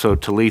 and also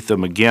Talitha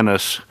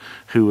McGinnis,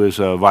 who is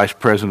vice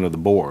president of the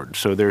board.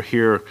 So they're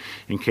here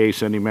in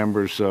case any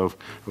members of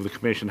the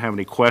commission have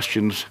any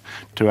questions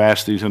to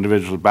ask these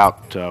individuals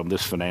about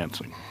this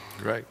financing.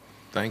 Great,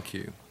 thank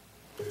you.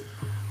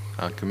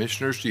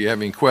 Commissioners, do you have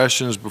any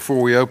questions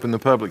before we open the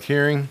public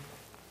hearing?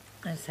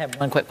 I just have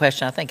one quick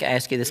question. I think I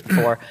asked you this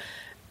before.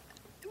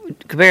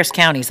 Cabarrus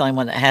County is the only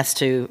one that has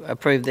to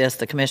approve this.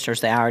 The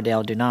commissioners, the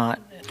Iredell, do not.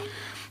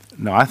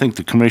 No, I think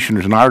the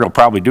commissioners in Iredell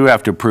probably do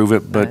have to approve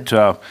it, but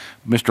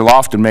Mr.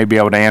 Lofton may be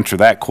able to answer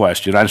that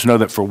question. I just know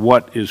that for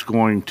what is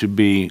going to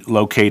be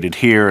located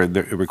here,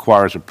 it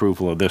requires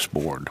approval of this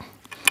board.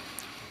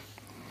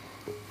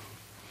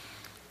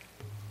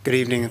 Good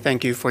evening, and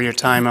thank you for your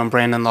time. I'm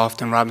Brandon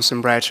Lofton,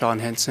 Robinson, Bradshaw,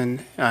 and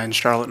Henson in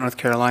Charlotte, North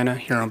Carolina,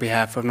 here on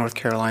behalf of North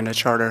Carolina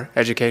Charter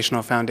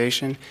Educational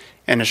Foundation.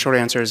 And the short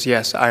answer is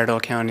yes, Iredell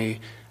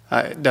County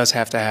does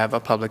have to have a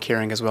public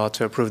hearing as well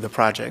to approve the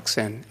projects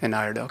in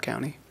Iredell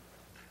County.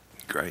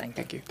 Great.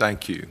 Thank you.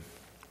 Thank you.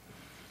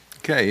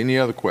 Okay, any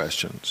other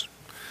questions?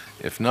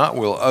 If not,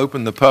 we'll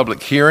open the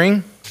public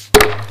hearing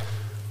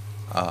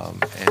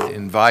and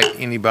invite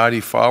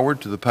anybody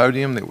forward to the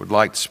podium that would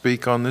like to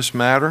speak on this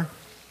matter.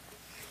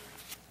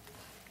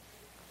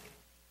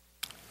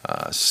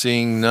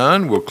 Seeing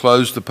none, we'll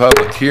close the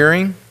public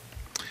hearing.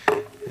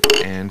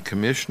 And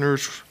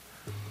commissioners,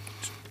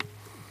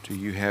 do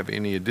you have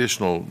any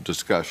additional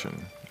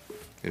discussion?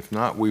 If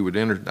not,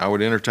 I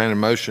would entertain a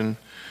motion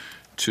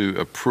to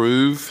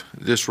approve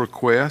this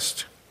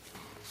request.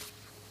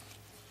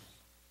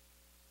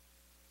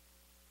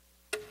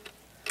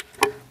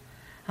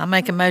 I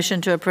make a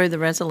motion to approve the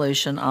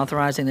resolution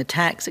authorizing the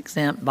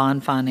tax-exempt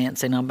bond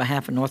financing on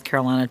behalf of North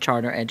Carolina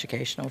Charter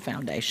Educational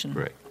Foundation.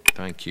 Great,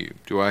 thank you.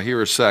 Do I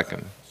hear a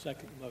second?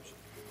 Second motion.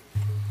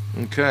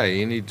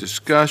 Okay, any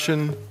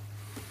discussion?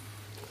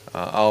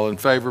 All in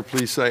favor,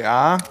 please say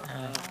aye.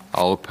 Aye.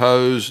 All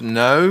opposed,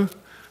 no.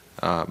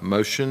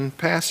 Motion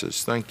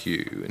passes. Thank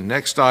you.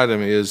 Next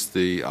item is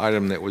the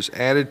item that was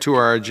added to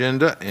our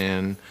agenda,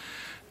 and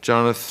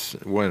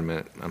Jonathan, wait a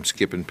minute, I'm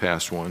skipping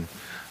past one.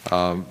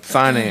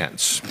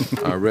 Finance,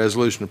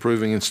 resolution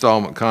approving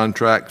installment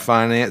contract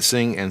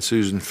financing, and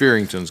Susan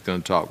Fearington's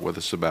going to talk with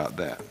us about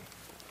that.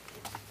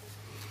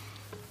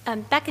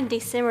 Back in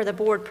December, the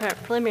board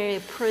preliminarily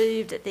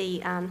approved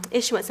the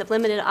issuance of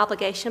limited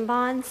obligation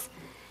bonds,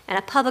 and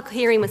a public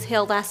hearing was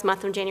held last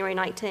month on January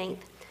 19th.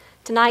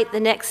 Tonight, the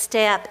next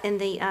step in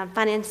the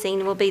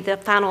financing will be the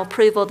final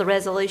approval of the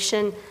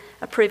resolution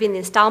approving the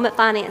installment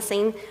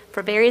financing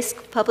for various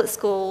public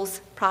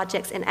schools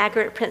projects in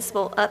aggregate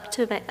principal up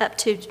to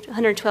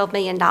 $112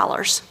 million.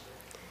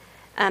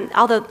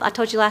 Although I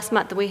told you last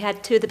month that we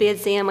had 2 of the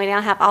bids in, we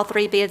now have all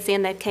 3 bids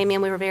in that came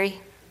in. We were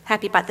very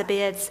happy about the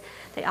bids.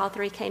 They all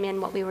 3 came in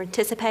what we were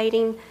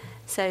anticipating.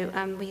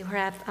 So we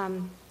have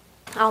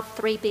all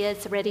 3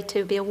 bids ready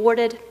to be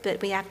awarded,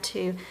 but we have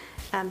to,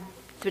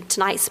 through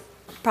tonight's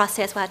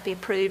process, will have to be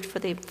approved for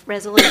the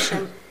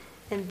resolution.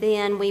 And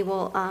then we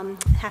will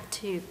have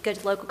to go to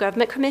the Local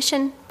Government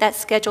Commission. That's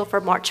scheduled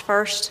for March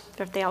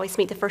 1st. They always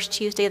meet the first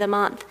Tuesday of the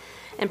month.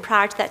 And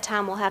prior to that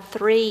time, we'll have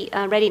 3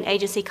 rating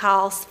agency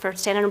calls for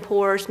Standard &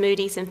 Poor's,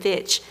 Moody's, and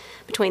Fitch.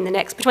 Between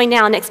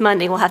now and next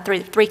Monday, we'll have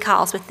three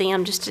calls with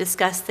them just to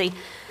discuss the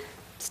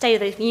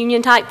state of the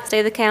union type, state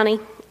of the county,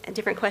 and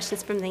different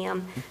questions from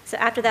them. So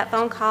after that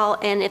phone call,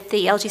 and if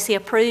the LGC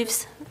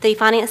approves the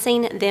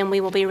financing, then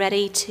we will be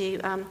ready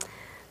to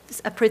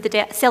approve the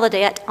debt, sell the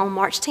debt on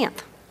March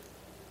 10th.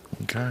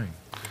 Okay.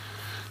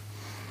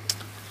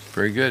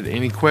 Very good.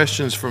 Any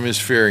questions for Ms.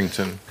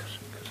 Fearington?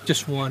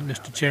 Just one,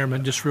 Mr.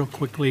 Chairman, just real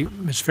quickly.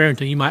 Ms.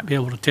 Fearington, you might be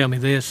able to tell me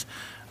this.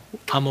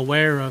 I'm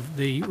aware of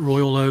the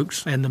Royal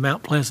Oaks and the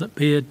Mount Pleasant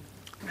bid.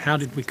 How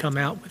did we come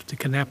out with the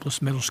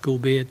Kannapolis Middle School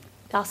bid?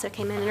 It also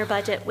came in our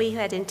budget. We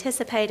had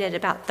anticipated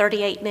about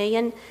 $38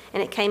 million,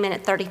 and it came in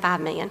at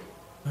 $35 million.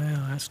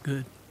 Well, that's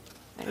good.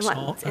 That's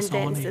all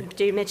I needed.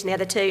 You mentioned the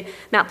other 2.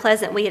 Mount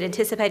Pleasant, we had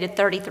anticipated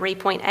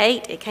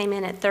 33.8. It came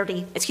in at at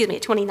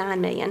 $29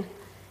 million.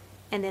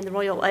 And then the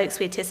Royal Oaks,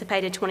 we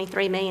anticipated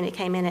 $23 million. It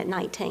came in at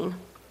 19.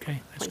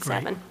 Okay, that's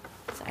great.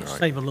 So,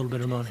 save a little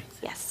bit of money.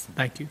 Yes.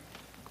 Thank you.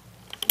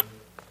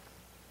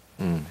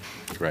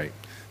 Great.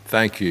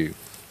 Thank you.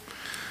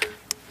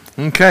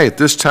 Okay, at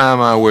this time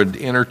I would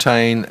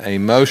entertain a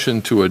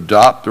motion to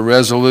adopt the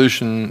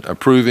resolution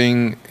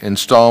approving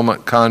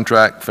installment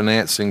contract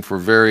financing for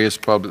various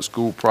public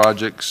school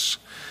projects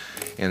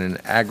in an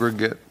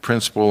aggregate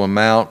principal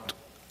amount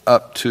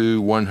up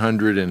to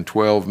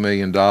 $112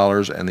 million,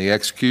 and the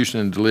execution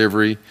and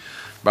delivery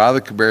by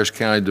the Cabarrus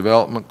County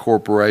Development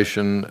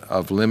Corporation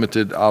of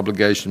limited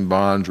obligation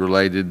bonds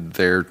related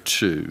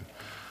thereto,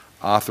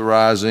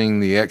 authorizing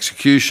the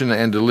execution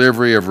and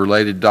delivery of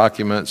related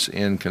documents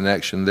in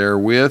connection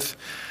therewith,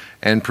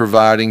 and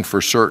providing for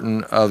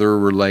certain other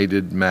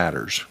related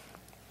matters.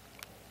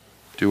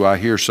 Do I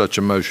hear such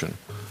a motion?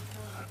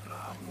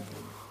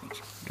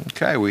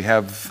 Okay, we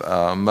have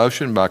a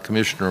motion by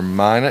Commissioner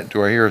Minot.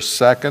 Do I hear a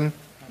second?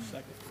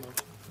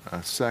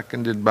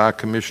 Seconded by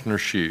Commissioner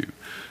Shue.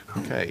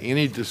 Okay,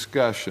 any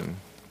discussion?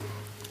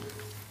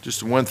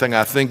 Just one thing,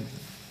 I think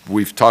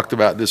we've talked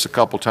about this a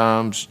couple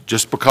times.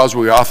 Just because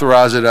we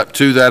authorize it up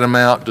to that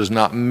amount does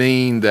not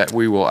mean that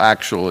we will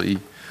actually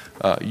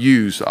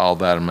use all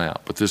that amount.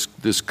 But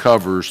this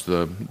covers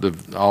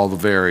all the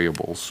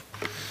variables.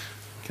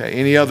 Okay,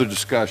 any other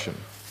discussion?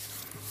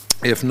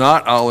 If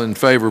not, all in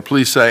favor,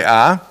 please say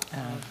aye.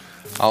 Aye.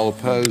 All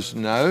opposed,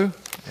 no.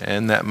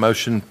 And that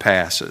motion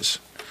passes.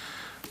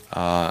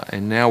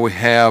 And now we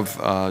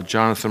have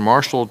Jonathan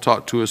Marshall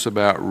talk to us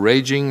about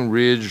Raging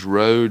Ridge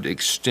Road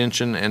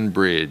Extension and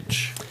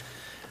Bridge.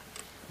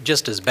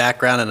 Just as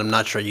background, and I'm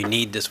not sure you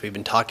need this, we've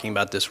been talking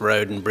about this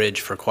road and bridge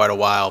for quite a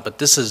while, but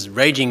this is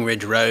Raging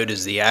Ridge Road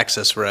is the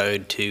access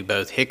road to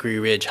both Hickory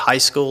Ridge High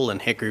School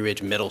and Hickory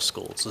Ridge Middle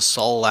School. It's the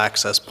sole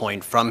access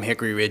point from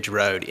Hickory Ridge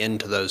Road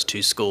into those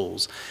two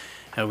schools.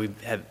 And we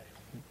have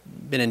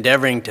been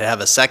endeavoring to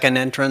have a second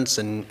entrance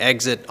and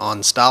exit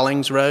on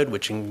Stallings Road,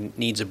 which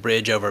needs a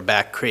bridge over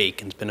Back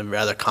Creek, and it's been a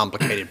rather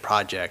complicated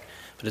project.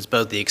 But it's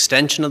both the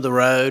extension of the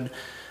road,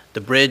 the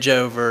bridge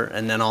over,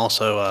 and then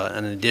also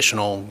an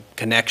additional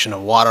connection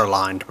of water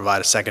line to provide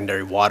a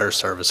secondary water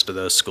service to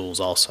those schools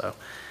also.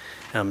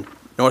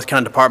 North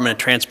Carolina Department of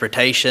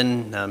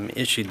Transportation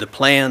issued the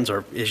plans,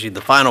 or issued the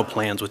final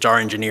plans, which our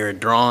engineer had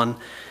drawn,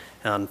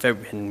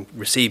 and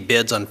received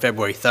bids on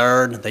February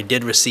 3rd. They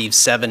did receive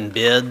 7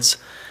 bids.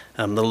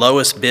 The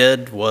lowest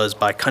bid was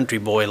by Country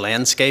Boy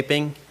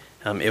Landscaping.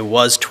 It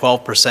was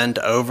 12%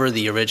 over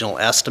the original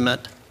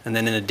estimate. And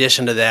then in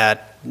addition to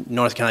that,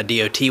 North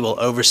Carolina DOT will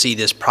oversee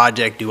this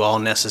project, do all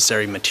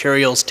necessary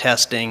materials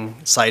testing,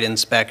 site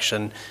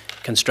inspection,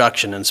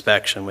 construction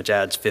inspection, which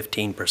adds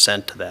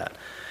 15% to that.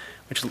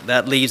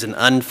 That leaves an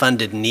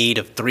unfunded need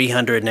of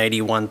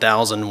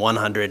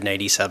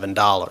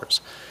 $381,187.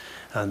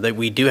 That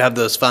we do have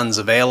those funds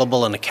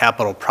available in a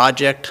capital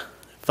project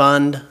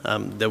fund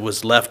that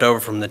was left over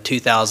from the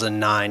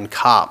 2009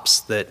 COPS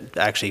that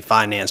actually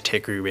financed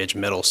Hickory Ridge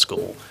Middle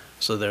School.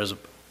 So there's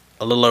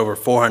a little over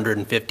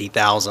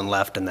 $450,000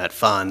 left in that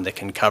fund that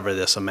can cover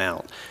this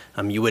amount.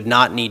 You would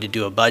not need to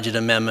do a budget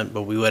amendment,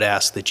 but we would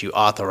ask that you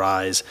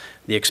authorize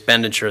the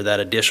expenditure of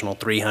that additional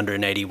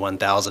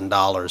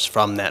 $381,000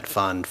 from that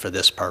fund for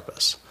this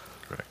purpose.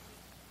 Great.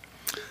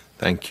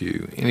 Thank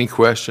you. Any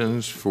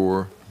questions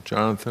for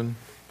Jonathan?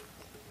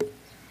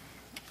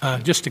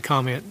 Just a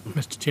comment,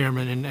 Mr.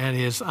 Chairman, and that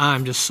is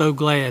I'm just so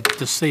glad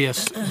to see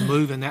us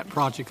moving that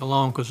project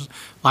along because,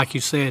 like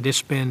you said,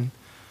 it's been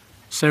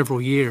several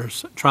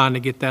years trying to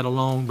get that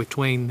along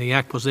between the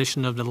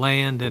acquisition of the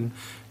land and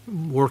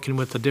working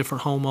with the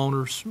different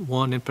homeowners.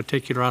 One in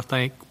particular I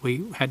think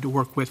we had to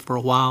work with for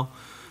a while,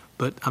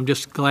 but I'm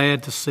just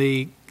glad to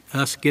see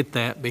us get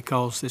that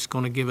because it's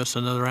going to give us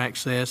another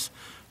access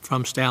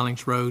from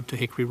Stallings Road to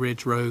Hickory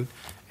Ridge Road,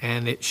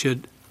 and it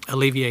should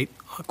alleviate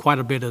quite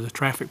a bit of the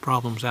traffic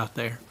problems out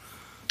there.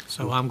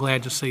 So I'm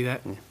glad to see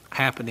that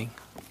happening.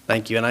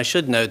 Thank you. And I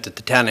should note that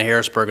the town of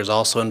Harrisburg is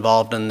also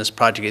involved in this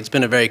project. It's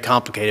been a very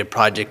complicated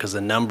project because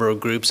the number of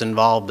groups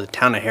involved. The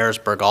town of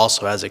Harrisburg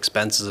also has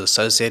expenses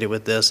associated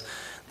with this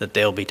that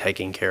they'll be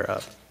taking care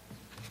of.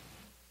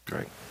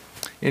 Great.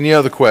 Any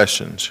other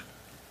questions?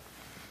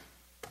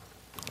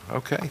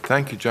 Okay.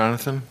 Thank you,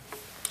 Jonathan.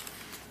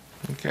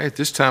 Okay. At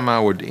this time, I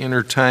would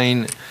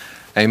entertain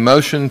a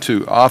motion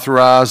to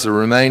authorize the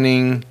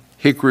remaining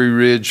Hickory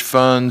Ridge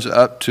funds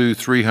up to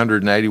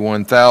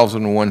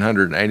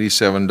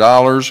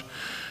 $381,187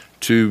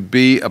 to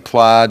be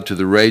applied to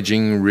the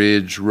Raging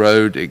Ridge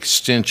Road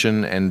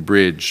Extension and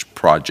Bridge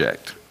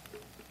project.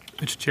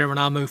 Mr. Chairman,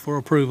 I move for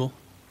approval.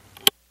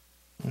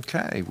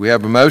 Okay, we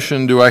have a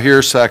motion. Do I hear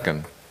a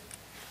second?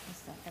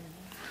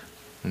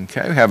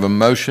 Okay, we have a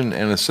motion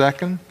and a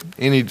second.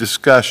 Any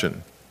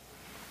discussion?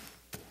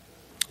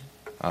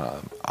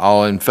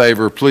 All in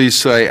favor, please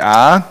say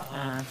aye.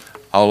 Aye.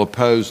 All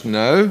opposed,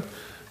 no.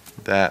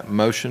 That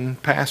motion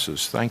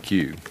passes. Thank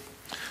you.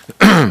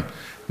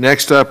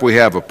 Next up, we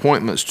have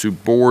appointments to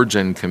boards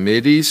and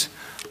committees.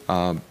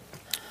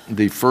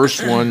 The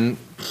first one,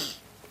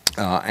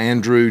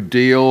 Andrew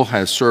Deal,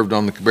 has served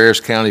on the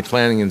Cabarrus County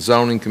Planning and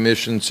Zoning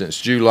Commission since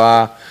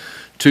July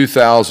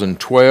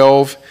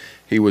 2012.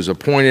 He was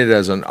appointed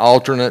as an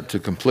alternate to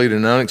complete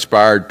an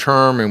unexpired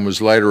term and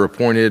was later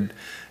appointed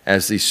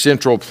as the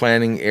Central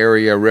Planning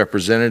Area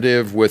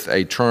Representative with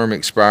a term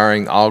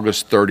expiring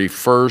August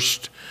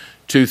 31st,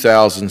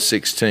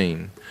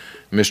 2016.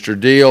 Mr.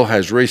 Deal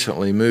has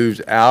recently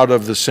moved out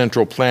of the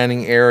Central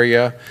Planning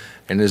Area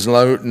and is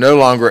no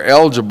longer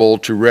eligible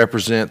to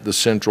represent the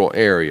central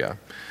area.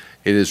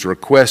 It is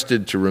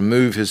requested to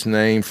remove his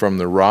name from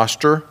the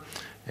roster,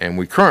 and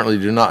we currently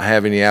do not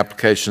have any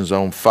applications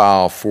on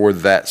file for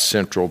that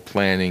central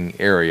planning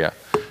area.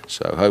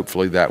 So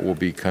hopefully that will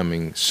be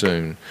coming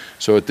soon.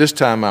 So at this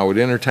time, I would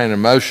entertain a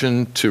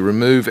motion to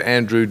remove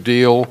Andrew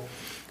Deal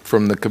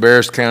from the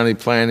Cabarrus County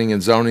Planning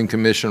and Zoning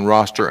Commission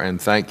roster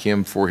and thank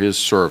him for his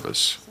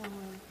service.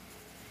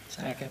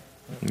 Second.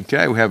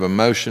 Okay, we have a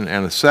motion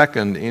and a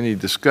second. Any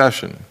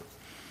discussion?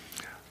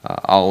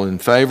 All in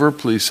favor,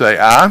 please say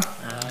aye.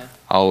 Aye.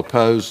 All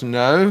opposed,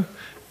 no.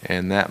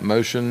 And that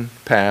motion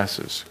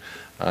passes.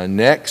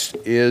 Next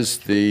is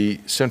the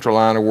Central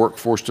Iowa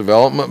Workforce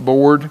Development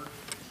Board.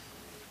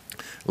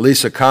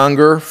 Lisa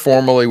Conger,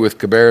 formerly with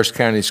Cabarrus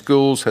County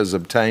Schools, has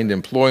obtained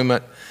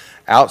employment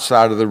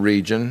outside of the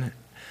region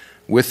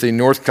with the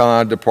North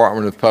Carolina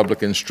Department of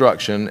Public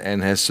Instruction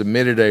and has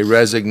submitted a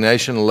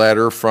resignation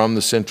letter from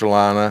the Central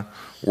Iowa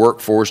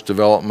Workforce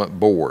Development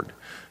Board.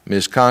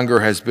 Ms. Conger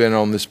has been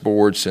on this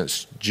board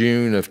since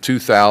June of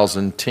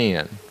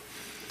 2010.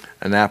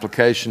 An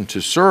application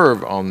to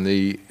serve on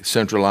the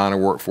Central Iowa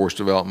Workforce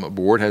Development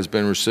Board has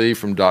been received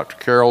from Dr.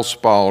 Carol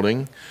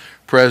Spalding,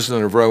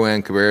 President of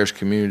Rowan Cabarrus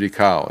Community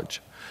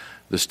College.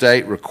 The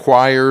state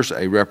requires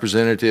a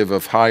representative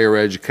of higher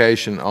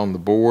education on the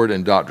board,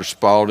 and Dr.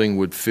 Spalding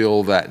would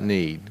fill that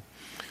need.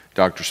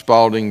 Dr.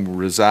 Spalding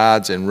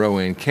resides in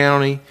Rowan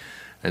County.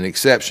 An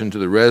exception to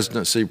the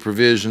residency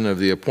provision of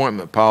the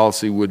appointment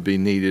policy would be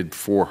needed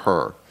for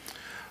her.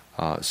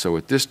 So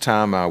at this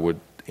time, I would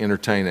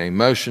entertain a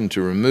motion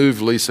to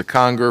remove Lisa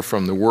Conger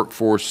from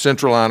the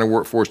Central Iowa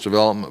Workforce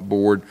Development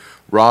Board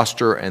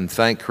roster and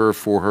thank her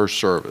for her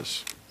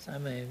service. So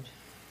moved.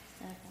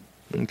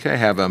 Okay,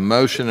 have a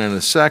motion and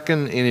a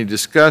second. Any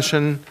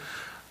discussion?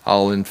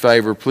 All in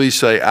favor, please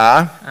say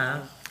aye.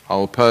 Aye.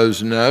 All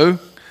opposed, no.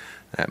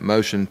 That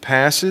motion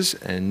passes.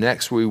 And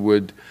next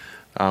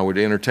I would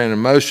entertain a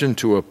motion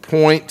to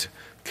appoint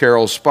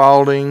Carol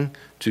Spalding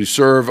to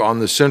serve on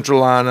the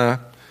Central Iowa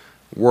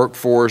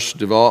Workforce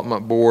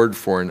Development Board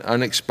for an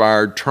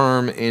unexpired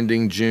term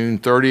ending June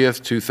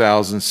 30th,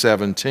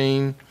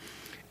 2017,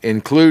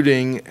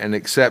 including an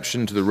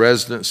exception to the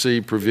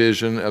residency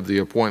provision of the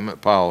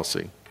appointment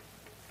policy.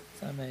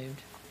 So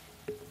moved.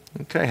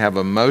 Okay, have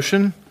a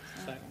motion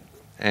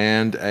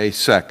and a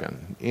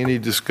second. Any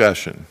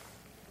discussion?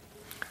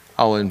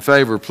 All in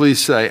favor, please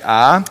say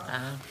aye.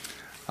 Aye.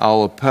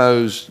 All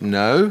opposed,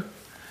 no.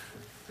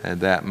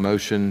 And that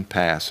motion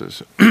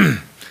passes.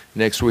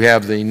 Next, we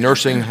have the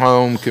Nursing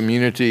Home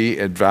Community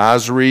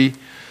Advisory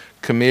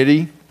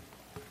Committee.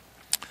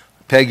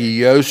 Peggy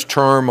Yost's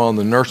term on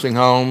the Nursing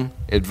Home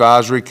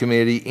Advisory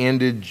Committee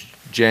ended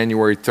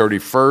January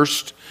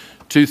 31st,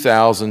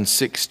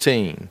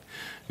 2016.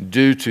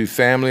 Due to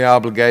family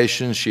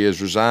obligations, she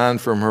has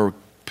resigned from her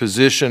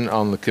position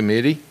on the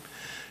committee.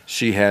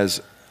 She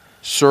has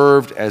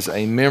served as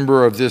a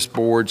member of this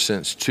board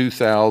since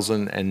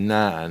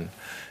 2009,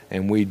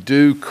 and we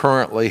do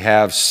currently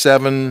have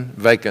 7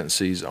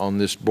 vacancies on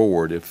this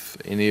board, if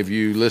any of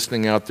you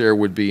listening out there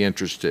would be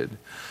interested.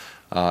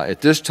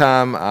 At this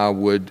time, I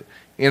would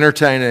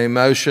entertain a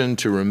motion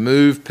to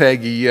remove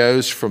Peggy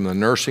Yost from the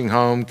Nursing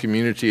Home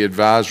Community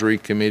Advisory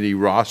Committee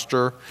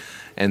roster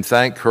and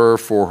thank her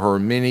for her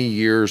many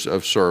years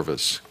of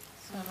service.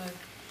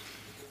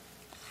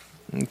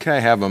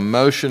 Okay, have a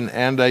motion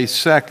and a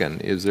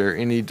second. Is there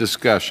any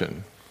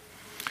discussion?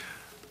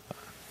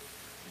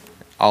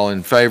 All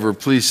in favor,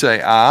 please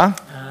say aye.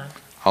 Aye.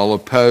 All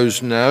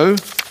opposed, no.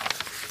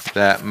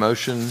 That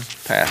motion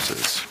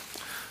passes.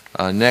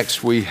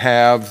 Next, we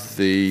have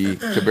the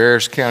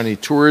Cabarrus County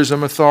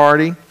Tourism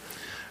Authority.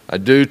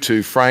 Due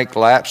to Frank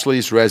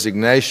Lapsley's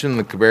resignation,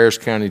 the Cabarrus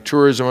County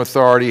Tourism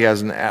Authority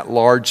has an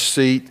at-large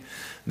seat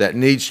that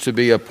needs to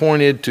be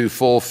appointed to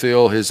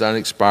fulfill his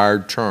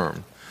unexpired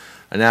term.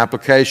 An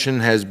application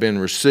has been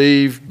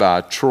received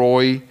by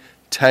Troy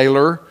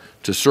Taylor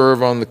to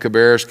serve on the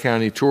Cabarrus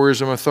County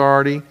Tourism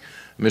Authority.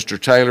 Mr.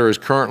 Taylor is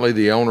currently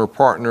the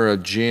owner-partner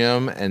of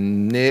Jim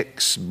and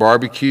Nick's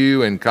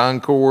Barbecue in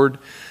Concord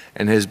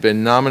and has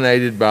been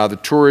nominated by the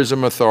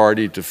Tourism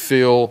Authority to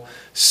fill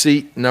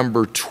seat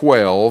number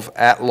 12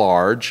 at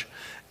large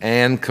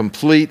and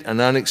complete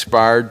an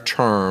unexpired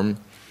term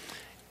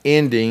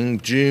ending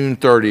June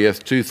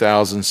 30th,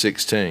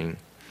 2016.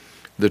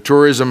 The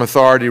Tourism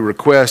Authority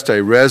requests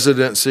a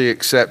residency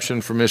exception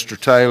for Mr.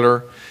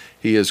 Taylor.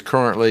 He is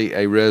currently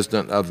a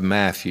resident of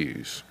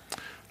Matthews.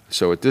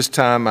 So at this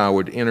time, I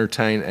would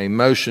entertain a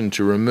motion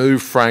to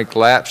remove Frank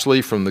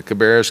Lapsley from the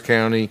Cabarrus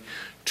County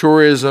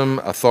Tourism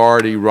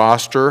Authority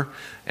roster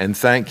and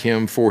thank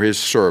him for his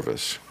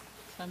service.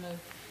 So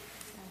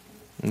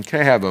moved.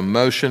 Okay, have a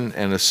motion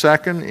and a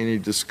second. Any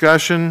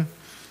discussion?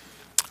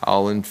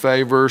 All in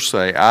favor,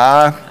 say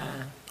aye. Aye.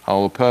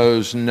 All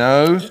opposed,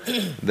 no.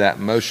 That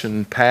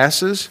motion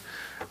passes.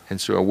 And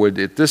so I would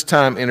at this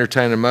time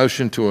entertain a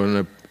motion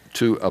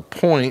to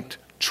appoint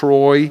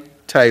Troy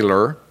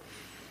Taylor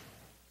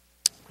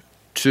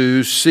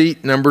to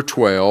seat number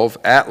 12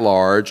 at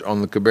large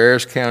on the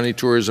Cabarrus County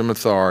Tourism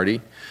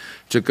Authority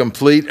to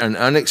complete an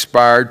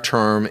unexpired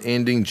term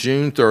ending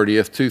June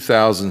 30th,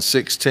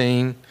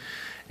 2016,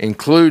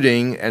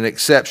 including an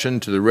exception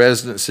to the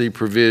residency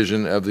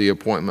provision of the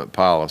appointment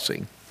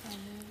policy.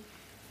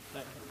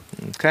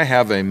 Okay,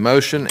 have a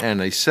motion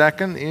and a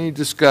second. Any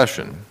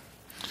discussion?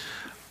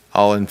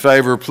 All in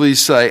favor,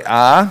 please say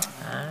aye.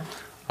 Aye.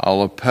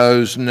 All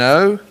opposed,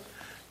 no.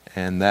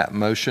 And that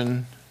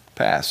motion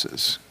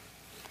passes.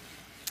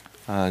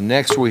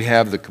 Next, we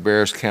have the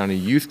Cabarrus County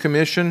Youth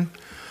Commission.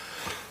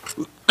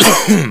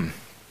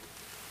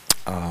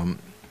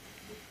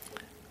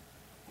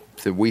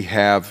 That we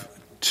have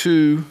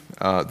two.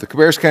 The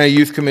Cabarrus County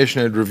Youth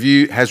Commission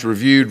has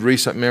reviewed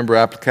recent member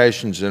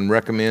applications and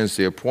recommends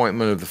the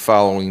appointment of the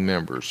following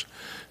members: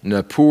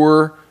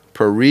 Napur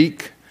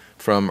Parikh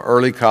from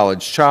Early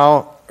College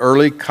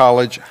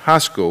High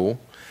School,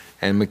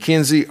 and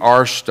Mackenzie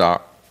R.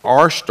 Stark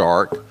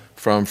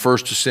from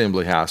First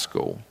Assembly High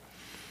School.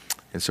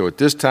 And so at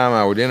this time,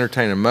 I would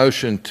entertain a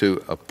motion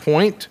to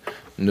appoint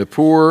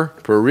Napur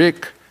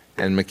Parikh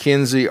and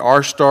Mackenzie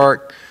R.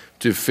 Stark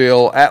to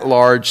fill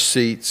at-large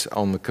seats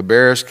on the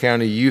Cabarrus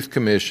County Youth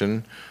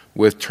Commission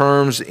with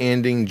terms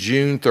ending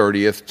June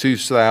 30th,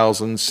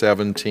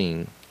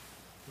 2017.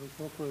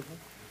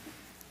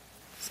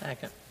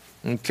 Second.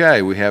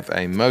 Okay, we have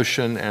a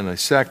motion and a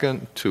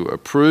second to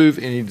approve.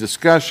 Any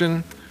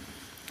discussion?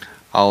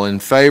 All in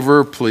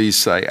favor, please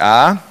say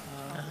aye. Aye.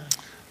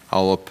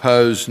 All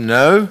opposed,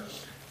 no.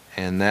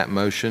 And that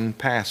motion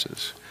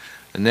passes.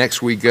 And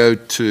next we go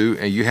to,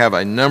 and you have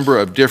a number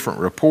of different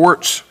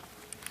reports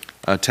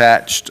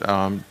attached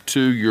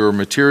to your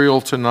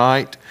material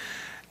tonight.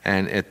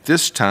 And at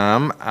this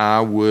time,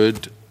 I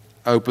would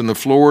open the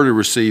floor to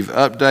receive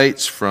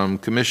updates from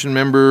commission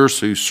members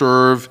who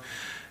serve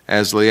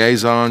as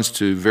liaisons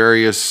to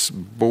various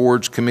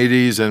boards,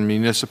 committees, and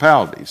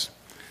municipalities.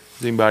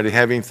 Does anybody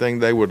have anything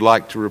they would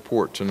like to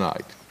report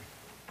tonight?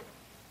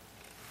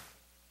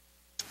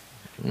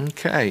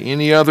 Okay,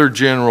 any other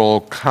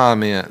general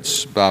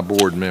comments by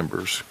board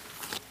members?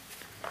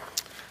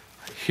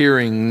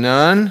 Hearing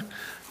none,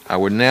 I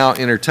would now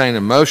entertain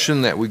a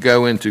motion that we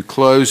go into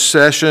closed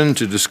session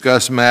to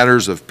discuss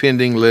matters of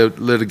pending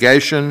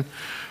litigation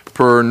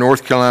per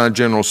North Carolina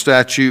General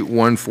Statute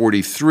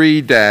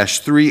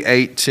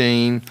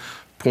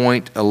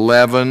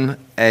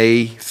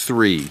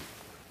 143-318.11A3.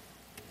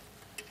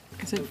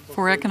 Is it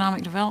for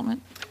economic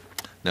development?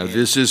 No,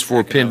 this is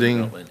for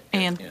pending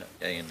And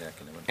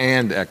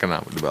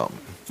economic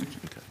development.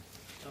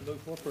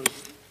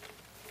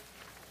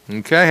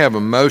 Okay, have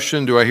a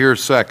motion. Do I hear a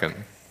second?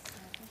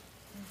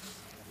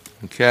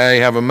 Okay,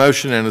 have a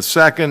motion and a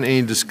second.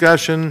 Any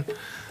discussion?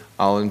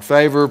 All in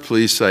favor,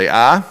 please say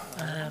aye.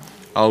 Aye.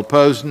 All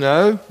opposed,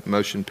 no.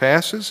 Motion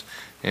passes,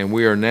 and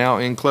we are now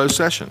in closed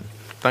session.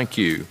 Thank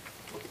you.